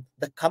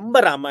the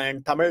Kamba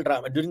Ramayana, Tamil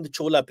Ramayana during the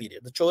Chola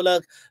period. The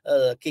Chola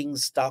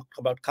kings talk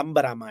about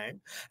Kamba Ramayana,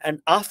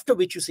 and after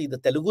which you see the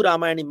Telugu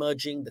Ramayana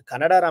emerging, the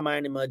Kannada Ramayana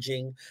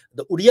emerging,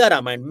 the Odia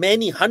Ramayana,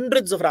 many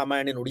hundreds of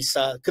Ramayana in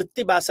Odisha,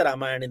 Krittibasa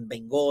Ramayana in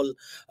Bengal,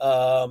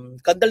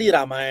 Kandali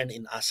Ramayana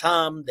in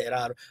Assam. There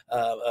are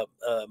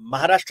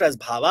Maharashtra's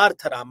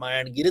Bhavartha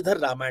Ramayana,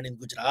 Giridhar Ramayana in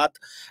Gujarat,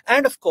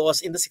 and of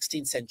course in the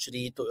 16th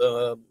century,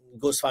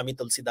 Goswami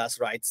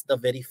Tulsidas writes the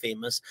very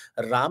famous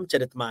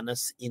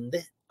Ramcharitmanas in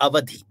the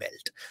Awadhi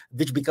belt,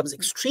 which becomes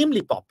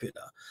extremely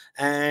popular.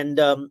 And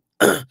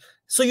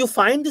so you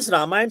find this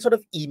Ramayana sort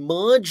of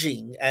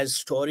emerging as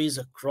stories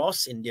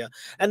across India.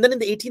 And then in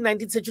the 18th,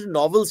 19th century,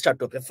 novels start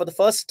to appear. For the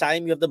first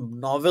time, you have the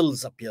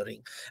novels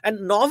appearing.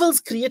 And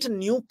novels create a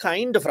new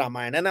kind of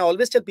Ramayana. And I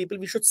always tell people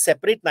we should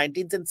separate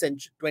 19th and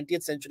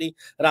 20th century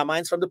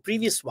Ramayans from the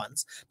previous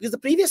ones, because the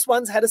previous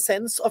ones had a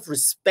sense of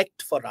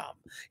respect for Ram.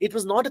 It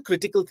was not a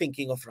critical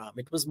thinking of Ram.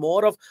 It was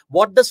more of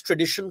what does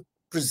tradition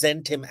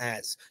present him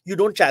as. You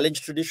don't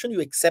challenge tradition,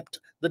 you accept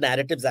the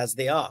narratives as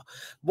they are.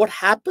 What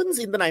happens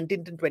in the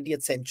 19th and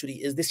 20th century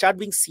is they start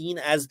being seen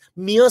as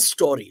mere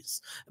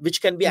stories,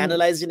 which can be Hmm.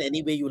 analyzed in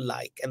any way you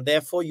like. And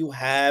therefore, you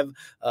have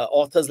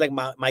authors like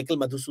Michael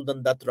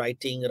Madhusudan Dutt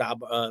writing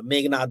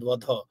Meghnad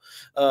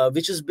Vadha,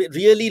 which is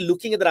really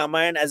looking at the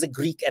Ramayana as a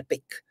Greek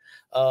epic.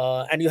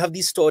 And you have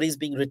these stories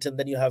being written.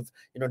 Then you have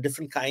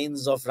different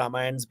kinds of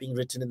Ramayans being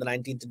written in the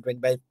 19th and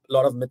 20th by a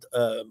lot of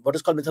what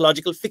is called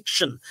mythological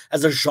fiction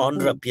as a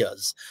genre Hmm.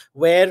 appears,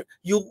 where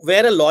you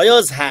wear a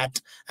lawyer's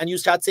hat and you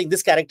start saying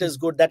this character is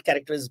good, that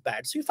character is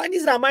bad. So you find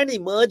these Ramayana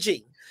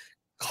emerging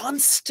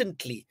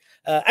constantly.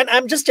 And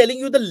I'm just telling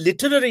you the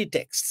literary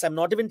texts. I'm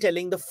not even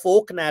telling the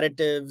folk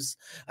narratives.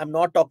 I'm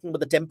not talking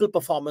about the temple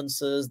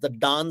performances, the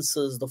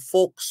dances, the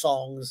folk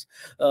songs,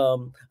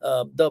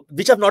 the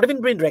which have not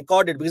even been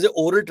recorded because they're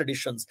oral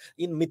traditions.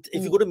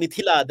 If you go to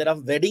Mithila, there are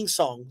wedding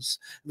songs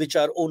which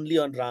are only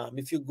on Ram.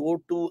 If you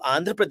go to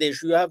Andhra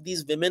Pradesh, you have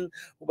these women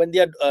when they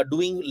are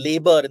doing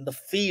labor in the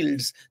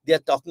fields, they are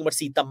talking about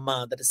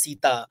Sitamma, that is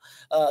Sita.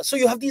 So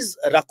you have these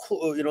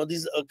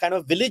these kind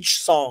of village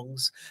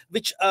songs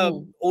which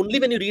only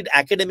when you read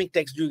academic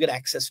text do you get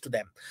access to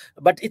them.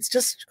 But it's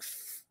just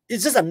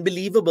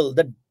unbelievable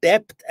the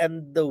depth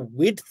and the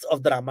width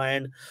of the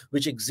Ramayana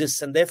which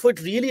exists, and therefore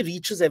it really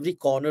reaches every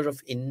corner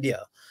of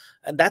India,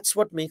 and that's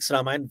what makes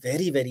Ramayana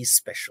very, very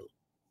special.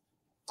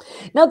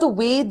 Now, the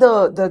way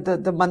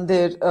the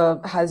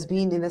mandir has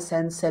been, in a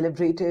sense,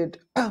 celebrated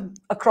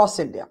across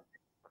India,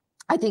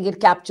 I think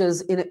it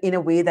captures in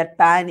a way that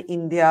pan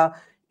India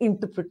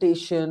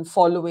interpretation,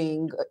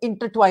 following,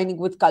 intertwining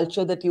with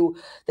culture that you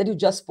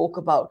just spoke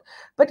about.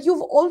 But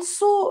you've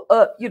also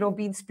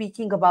been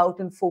speaking about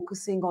and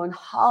focusing on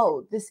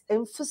how this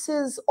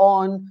emphasis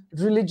on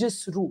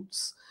religious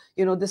roots.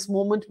 This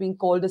moment being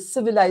called a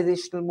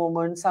civilizational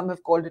moment. Some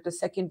have called it a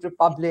second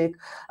republic,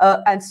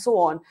 and so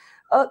on.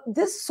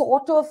 This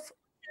sort of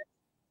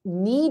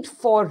need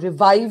for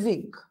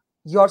reviving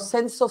your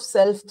sense of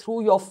self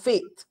through your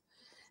faith,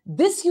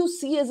 this you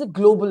see as a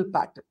global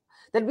pattern,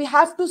 that we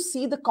have to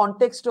see the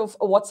context of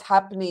what's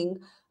happening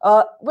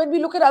when we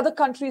look at other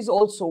countries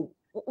also.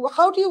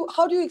 How do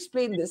you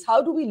explain this?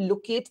 How do we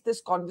locate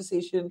this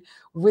conversation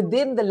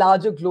within the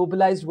larger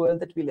globalized world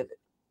that we live in?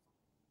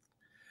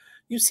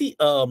 You see,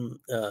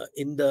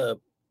 in the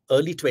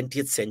early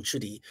 20th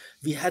century,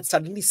 we had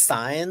suddenly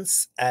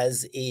science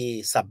as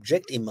a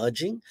subject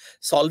emerging,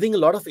 solving a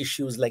lot of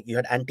issues like you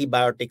had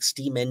antibiotics,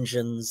 steam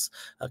engines,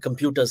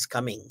 computers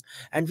coming.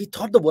 And we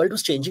thought the world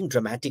was changing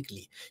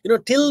dramatically.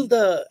 Till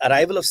the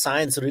arrival of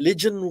science,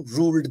 religion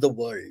ruled the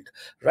world,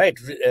 right?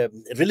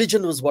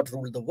 Religion was what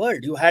ruled the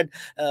world. You had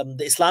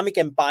the Islamic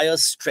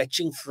empires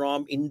stretching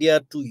from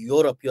India to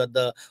Europe. You had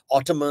the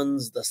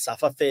Ottomans, the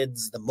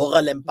Safavids, the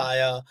Mughal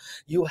Empire.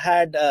 You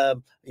had,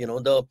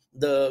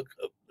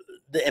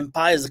 the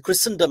empires, the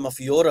Christendom of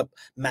Europe.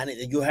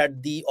 You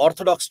had the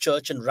Orthodox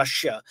Church in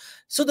Russia.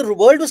 So the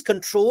world was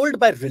controlled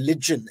by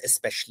religion,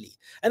 especially.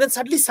 And then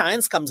suddenly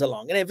science comes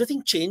along and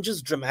everything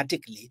changes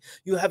dramatically.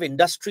 You have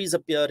industries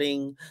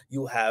appearing.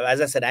 You have,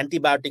 as I said,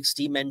 antibiotics,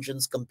 steam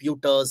engines,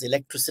 computers,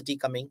 electricity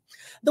coming.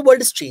 The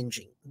world is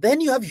changing. Then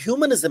you have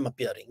humanism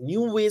appearing,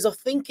 new ways of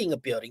thinking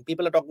appearing.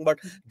 People are talking about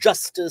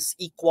justice,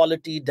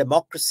 equality,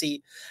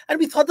 democracy. And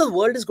we thought the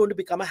world is going to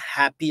become a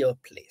happier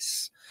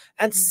place.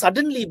 And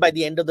suddenly, by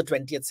the end of the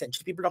 20th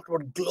century, people talked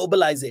about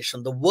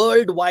globalization, the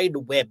World Wide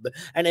Web,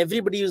 and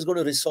everybody is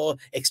going to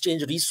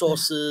exchange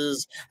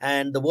resources,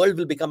 and the world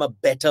will become a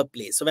better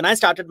place. So when I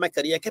started my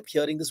career, I kept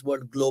hearing this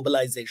word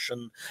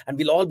globalization, and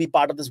we'll all be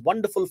part of this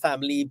wonderful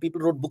family.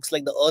 People wrote books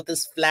like The Earth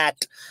is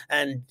Flat,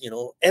 and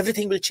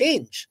everything will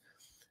change.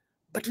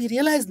 But we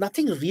realized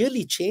nothing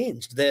really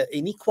changed. The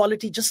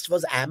inequality just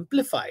was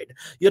amplified.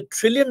 Your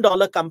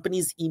trillion-dollar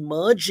companies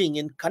emerging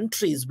in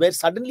countries where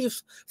suddenly,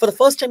 for the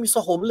first time, you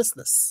saw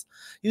homelessness.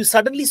 You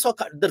suddenly saw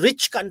the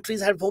rich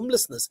countries have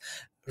homelessness.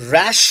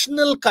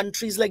 Rational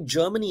countries like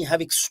Germany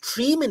have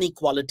extreme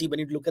inequality when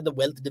you look at the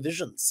wealth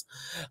divisions.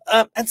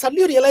 And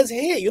suddenly you realize,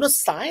 hey,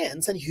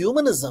 science and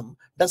humanism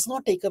does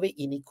not take away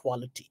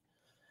inequality.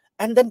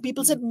 And then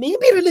people said,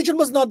 maybe religion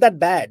was not that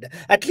bad.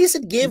 At least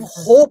it gave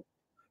hope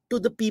to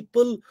the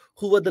people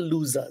who were the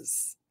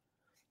losers.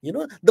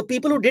 The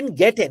people who didn't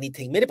get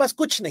anything. Mere paas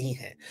kuch nahi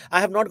hai. I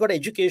have not got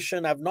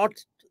education. I've not,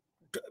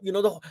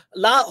 the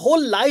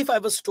whole life I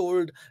was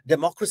told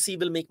democracy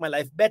will make my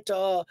life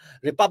better.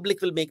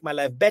 Republic will make my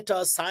life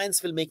better.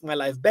 Science will make my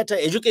life better.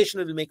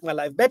 Education will make my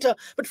life better.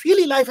 But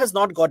really life has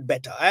not got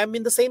better. I am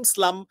in the same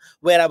slum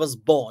where I was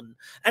born.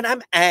 And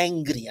I'm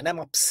angry and I'm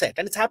upset.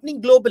 And it's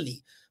happening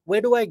globally.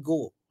 Where do I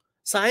go?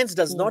 Science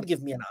does not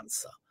give me an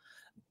answer.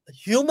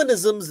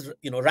 Humanism's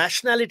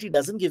rationality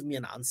doesn't give me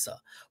an answer.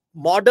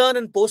 Modern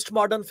and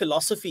postmodern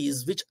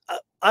philosophies, which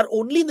are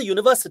only in the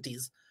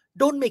universities,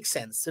 don't make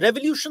sense.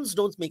 Revolutions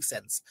don't make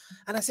sense.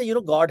 And I say,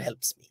 God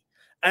helps me.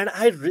 And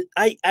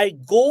I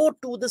go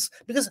to this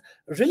because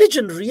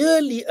religion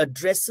really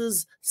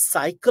addresses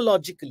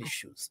psychological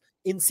issues,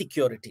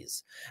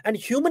 insecurities. And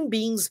human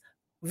beings,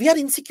 we are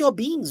insecure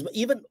beings.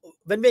 Even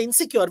when we're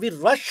insecure, we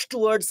rush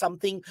towards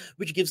something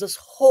which gives us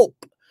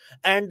hope.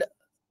 And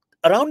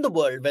around the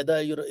world, whether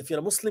if you're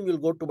a Muslim, you'll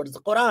go towards the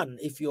Quran.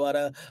 If you are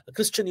a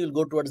Christian, you'll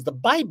go towards the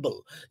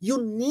Bible.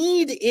 You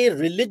need a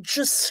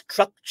religious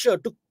structure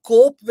to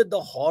cope with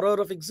the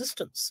horror of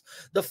existence,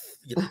 the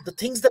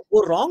things that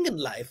go wrong in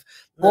life.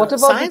 What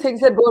about the things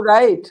that go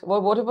right?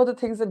 What about the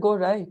things that go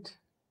right?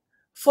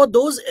 For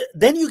those,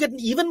 then you get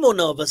even more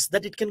nervous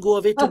that it can go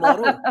away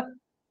tomorrow.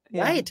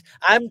 Yeah. Right?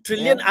 I'm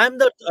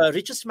the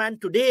richest man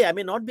today. I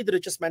may not be the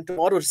richest man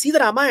tomorrow. See the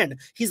Ramayana.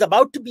 He's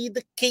about to be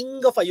the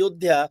king of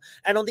Ayodhya.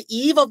 And on the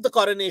eve of the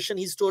coronation,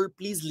 he's told,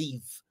 please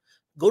leave.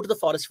 go to the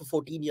forest for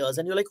 14 years.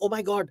 And you're like, oh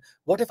my God,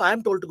 what if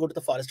I'm told to go to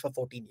the forest for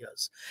 14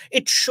 years?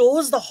 It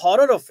shows the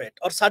horror of it.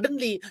 Or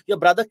suddenly your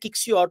brother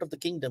kicks you out of the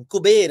kingdom.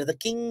 Kuber, the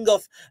king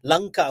of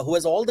Lanka, who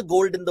has all the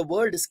gold in the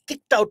world, is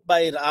kicked out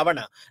by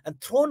Ravana and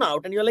thrown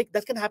out. And you're like,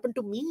 that can happen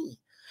to me.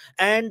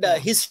 And Yeah.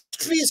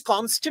 history is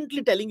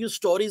constantly telling you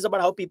stories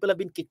about how people have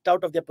been kicked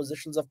out of their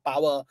positions of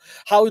power,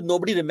 how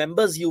nobody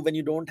remembers you when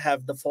you don't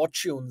have the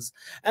fortunes.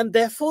 And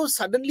therefore,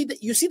 suddenly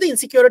you see the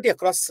insecurity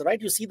across,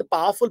 right? You see the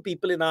powerful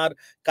people in our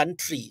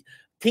country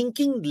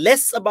thinking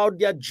less about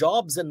their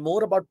jobs and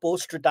more about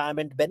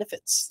post-retirement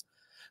benefits,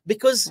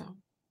 because Yeah.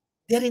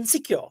 they're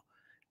insecure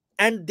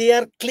and they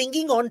are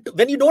clinging on to,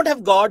 when you don't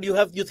have God,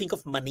 you think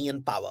of money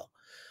and power.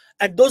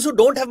 And those who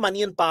don't have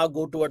money and power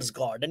go towards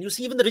God. And you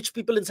see even the rich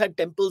people inside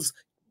temples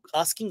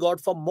asking God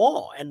for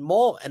more and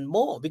more and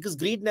more, because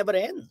greed never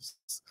ends.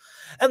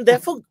 And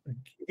therefore,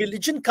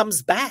 religion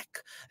comes back.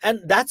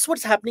 And that's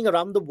what's happening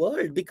around the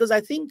world, because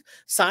I think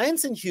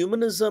science and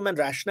humanism and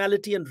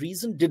rationality and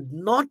reason did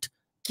not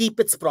keep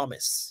its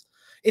promise.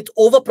 It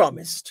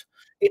overpromised.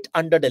 It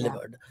Yeah.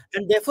 underdelivered.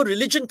 And therefore,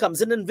 religion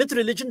comes in. And with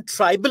religion,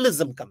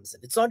 tribalism comes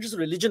in. It's not just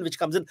religion which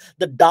comes in.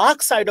 The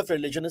dark side of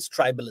religion is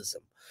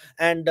tribalism.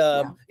 And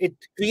Yeah. it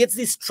creates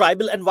these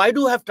tribal. And why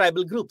do you have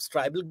tribal groups?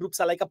 Tribal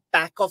groups are like a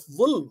pack of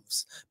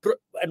wolves.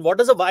 And why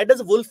does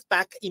a wolf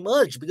pack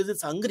emerge? Because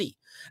it's hungry.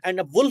 And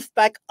a wolf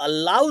pack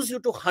allows you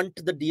to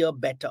hunt the deer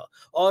better.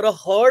 Or a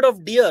herd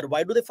of deer,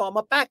 why do they form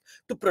a pack?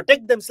 To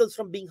protect themselves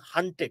from being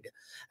hunted.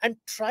 And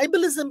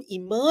tribalism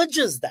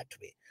emerges that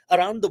way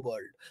around the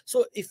world.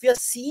 So if we are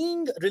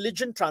seeing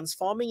religion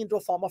transforming into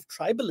a form of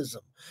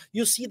tribalism,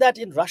 you see that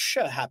in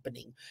Russia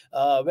happening.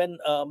 When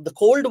the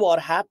Cold War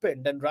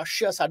happened and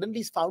Russia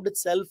suddenly found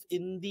itself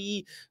in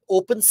the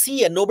open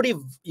sea, and nobody,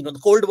 the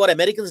Cold War,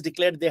 Americans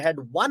declared they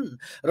had won.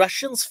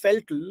 Russians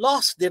felt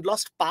lost. They had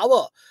lost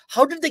power.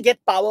 How did they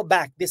get power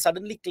back? They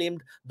suddenly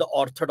claimed the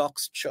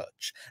Orthodox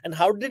Church. And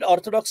how did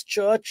Orthodox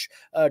Church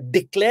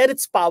declare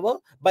its power?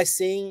 By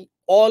saying,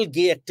 all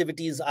gay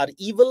activities are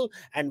evil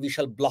and we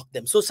shall block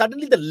them. So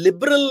suddenly the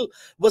liberal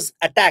was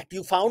attacked.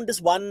 You found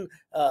this one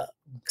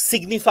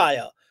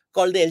signifier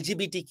called the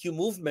LGBTQ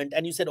movement,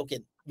 and you said, okay,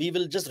 we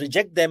will just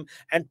reject them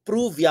and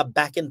prove we are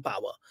back in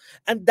power.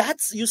 And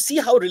you see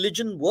how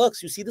religion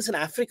works. You see this in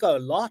Africa a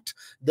lot.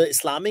 The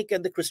Islamic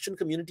and the Christian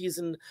communities.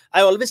 And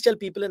I always tell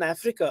people in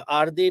Africa,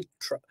 they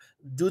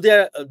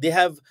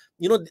have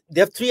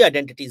three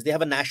identities. They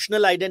have a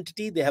national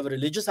identity, they have a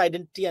religious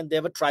identity, and they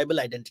have a tribal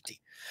identity.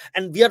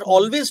 And we are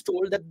always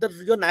told that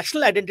your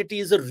national identity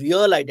is a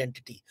real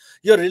identity.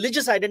 Your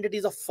religious identity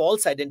is a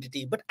false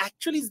identity. But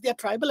actually, it's their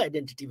tribal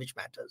identity which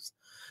matters.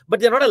 But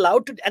they're not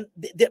allowed to, and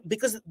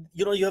because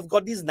you have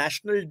got these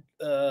national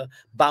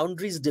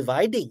boundaries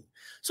dividing.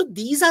 So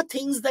these are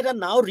things that are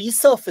now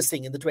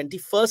resurfacing in the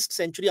 21st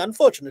century,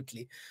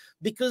 unfortunately,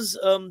 because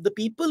the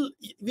people,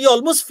 we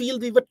almost feel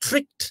we were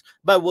tricked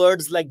by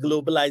words like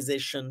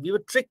globalization. We were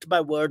tricked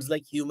by words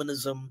like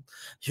humanism,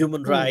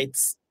 human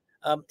rights.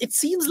 It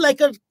seems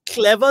like a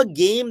clever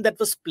game that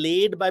was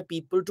played by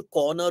people to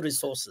corner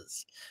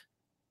resources.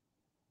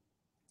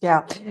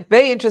 Yeah,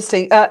 very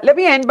interesting. Let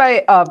me end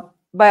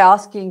by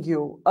asking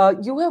you.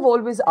 You have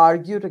always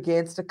argued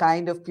against a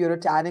kind of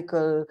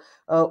puritanical,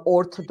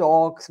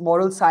 orthodox,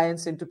 moral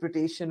science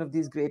interpretation of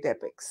these great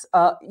epics.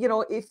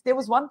 If there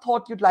was one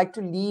thought you'd like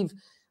to leave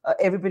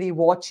everybody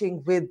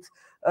watching with,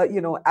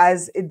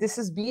 this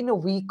has been a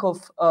week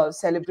of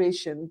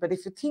celebration, but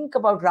if you think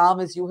about Ram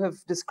as you have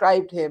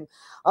described him,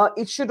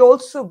 it should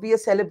also be a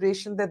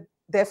celebration that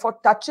therefore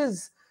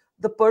touches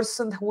the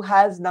person who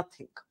has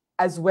nothing,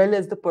 as well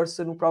as the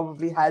person who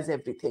probably has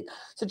everything.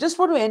 So just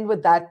want to end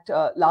with that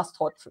last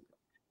thought from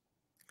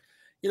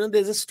you.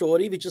 There's a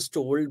story which is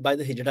told by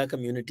the Hijra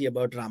community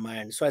about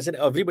Ramayana. So I said,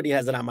 everybody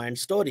has a Ramayana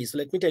story. So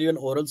let me tell you an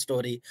oral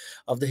story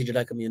of the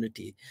Hijra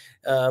community.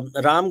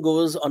 Ram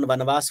goes on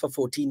Vanavas for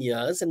 14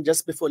 years. And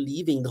just before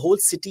leaving, the whole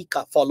city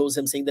follows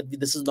him, saying that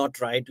this is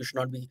not right. You should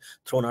not be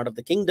thrown out of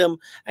the kingdom.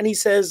 And he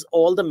says,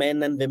 all the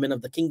men and women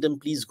of the kingdom,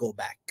 please go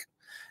back.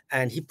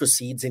 And he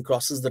proceeds and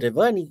crosses the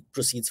river and he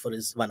proceeds for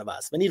his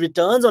Vanavas. When he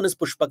returns on his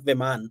Pushpak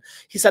Viman,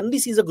 he suddenly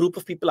sees a group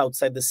of people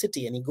outside the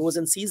city, and he goes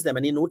and sees them,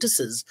 and he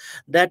notices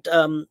that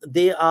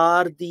they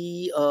are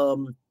the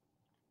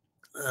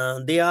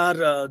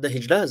the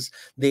Hijras.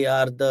 They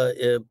are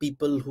the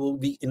people who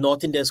we in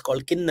North India is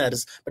called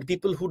Kinnars, but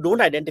people who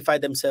don't identify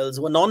themselves,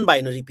 who are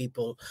non-binary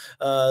people,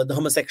 the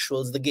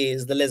homosexuals, the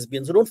gays, the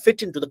lesbians, who don't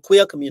fit into the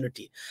queer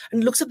community.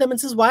 And he looks at them and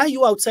says, why are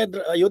you outside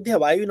Ayodhya?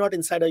 Why are you not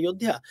inside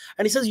Ayodhya?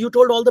 And he says, you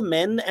told all the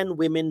men and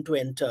women to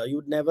enter.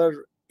 You'd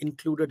never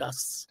included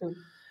us. you.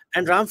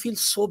 And Ram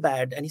feels so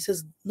bad. And he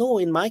says, no,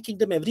 in my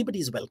kingdom, everybody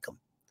is welcome.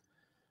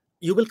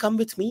 You will come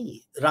with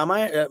me.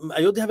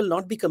 Ayodhya will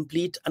not be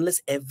complete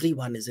unless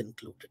everyone is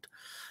included.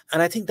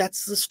 And I think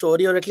that's the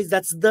story, or at least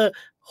that's the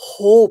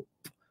hope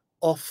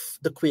of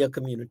the queer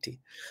community.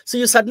 So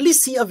you suddenly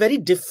see a very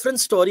different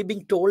story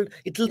being told.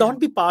 It will not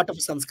be part of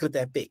a Sanskrit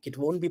epic. It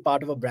won't be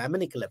part of a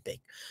Brahminical epic,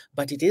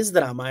 but it is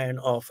the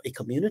Ramayana of a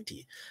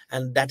community.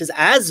 And that is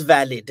as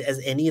valid as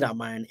any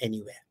Ramayana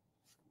anywhere.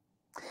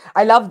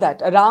 I love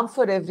that. A Ram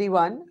for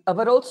everyone,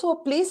 but also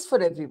a place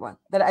for everyone.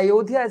 That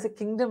Ayodhya as a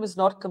kingdom is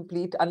not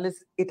complete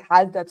unless it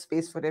has that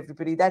space for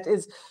everybody. That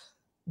is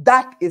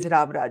Ram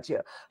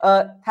Rajya.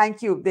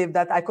 Thank you,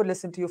 Devdutt. I could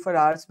listen to you for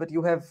hours, but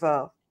you have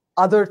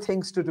other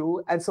things to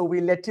do. And so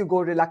we let you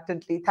go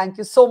reluctantly. Thank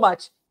you so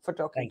much for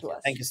talking Thank to you.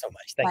 us. Thank you so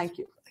much. Thank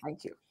you.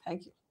 Thank you.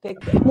 Thank you. Thank you. Take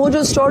care.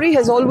 Mojo Story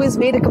has always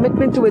made a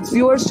commitment to its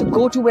viewers to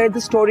go to where the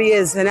story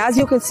is. And as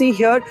you can see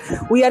here,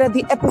 we are at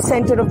the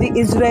epicenter of the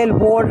Israel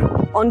war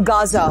on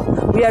Gaza.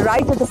 We are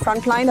right at the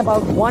front line,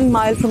 about 1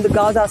 mile from the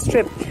Gaza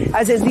Strip,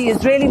 as the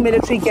Israeli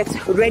military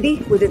gets ready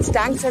with its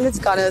tanks and its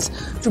gunners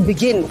to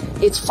begin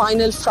its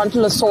final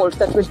frontal assault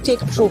that will take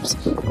troops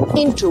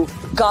into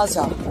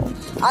Gaza.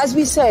 As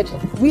we said,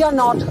 we are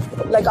not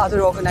like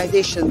other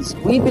organizations.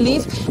 We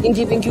believe in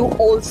giving you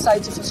all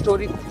sides of the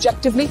story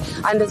objectively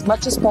and as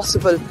much as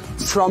possible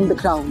from the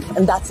ground.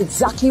 And that's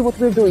exactly what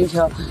we're doing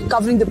here,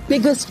 covering the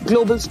biggest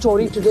global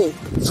story today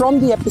from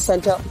the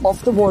epicenter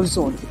of the war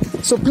zone.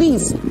 So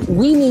please,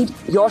 we need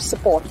your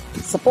support.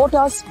 Support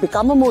us,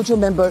 become a Mojo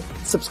member,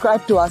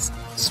 subscribe to us,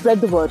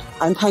 spread the word,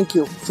 and thank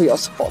you for your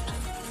support.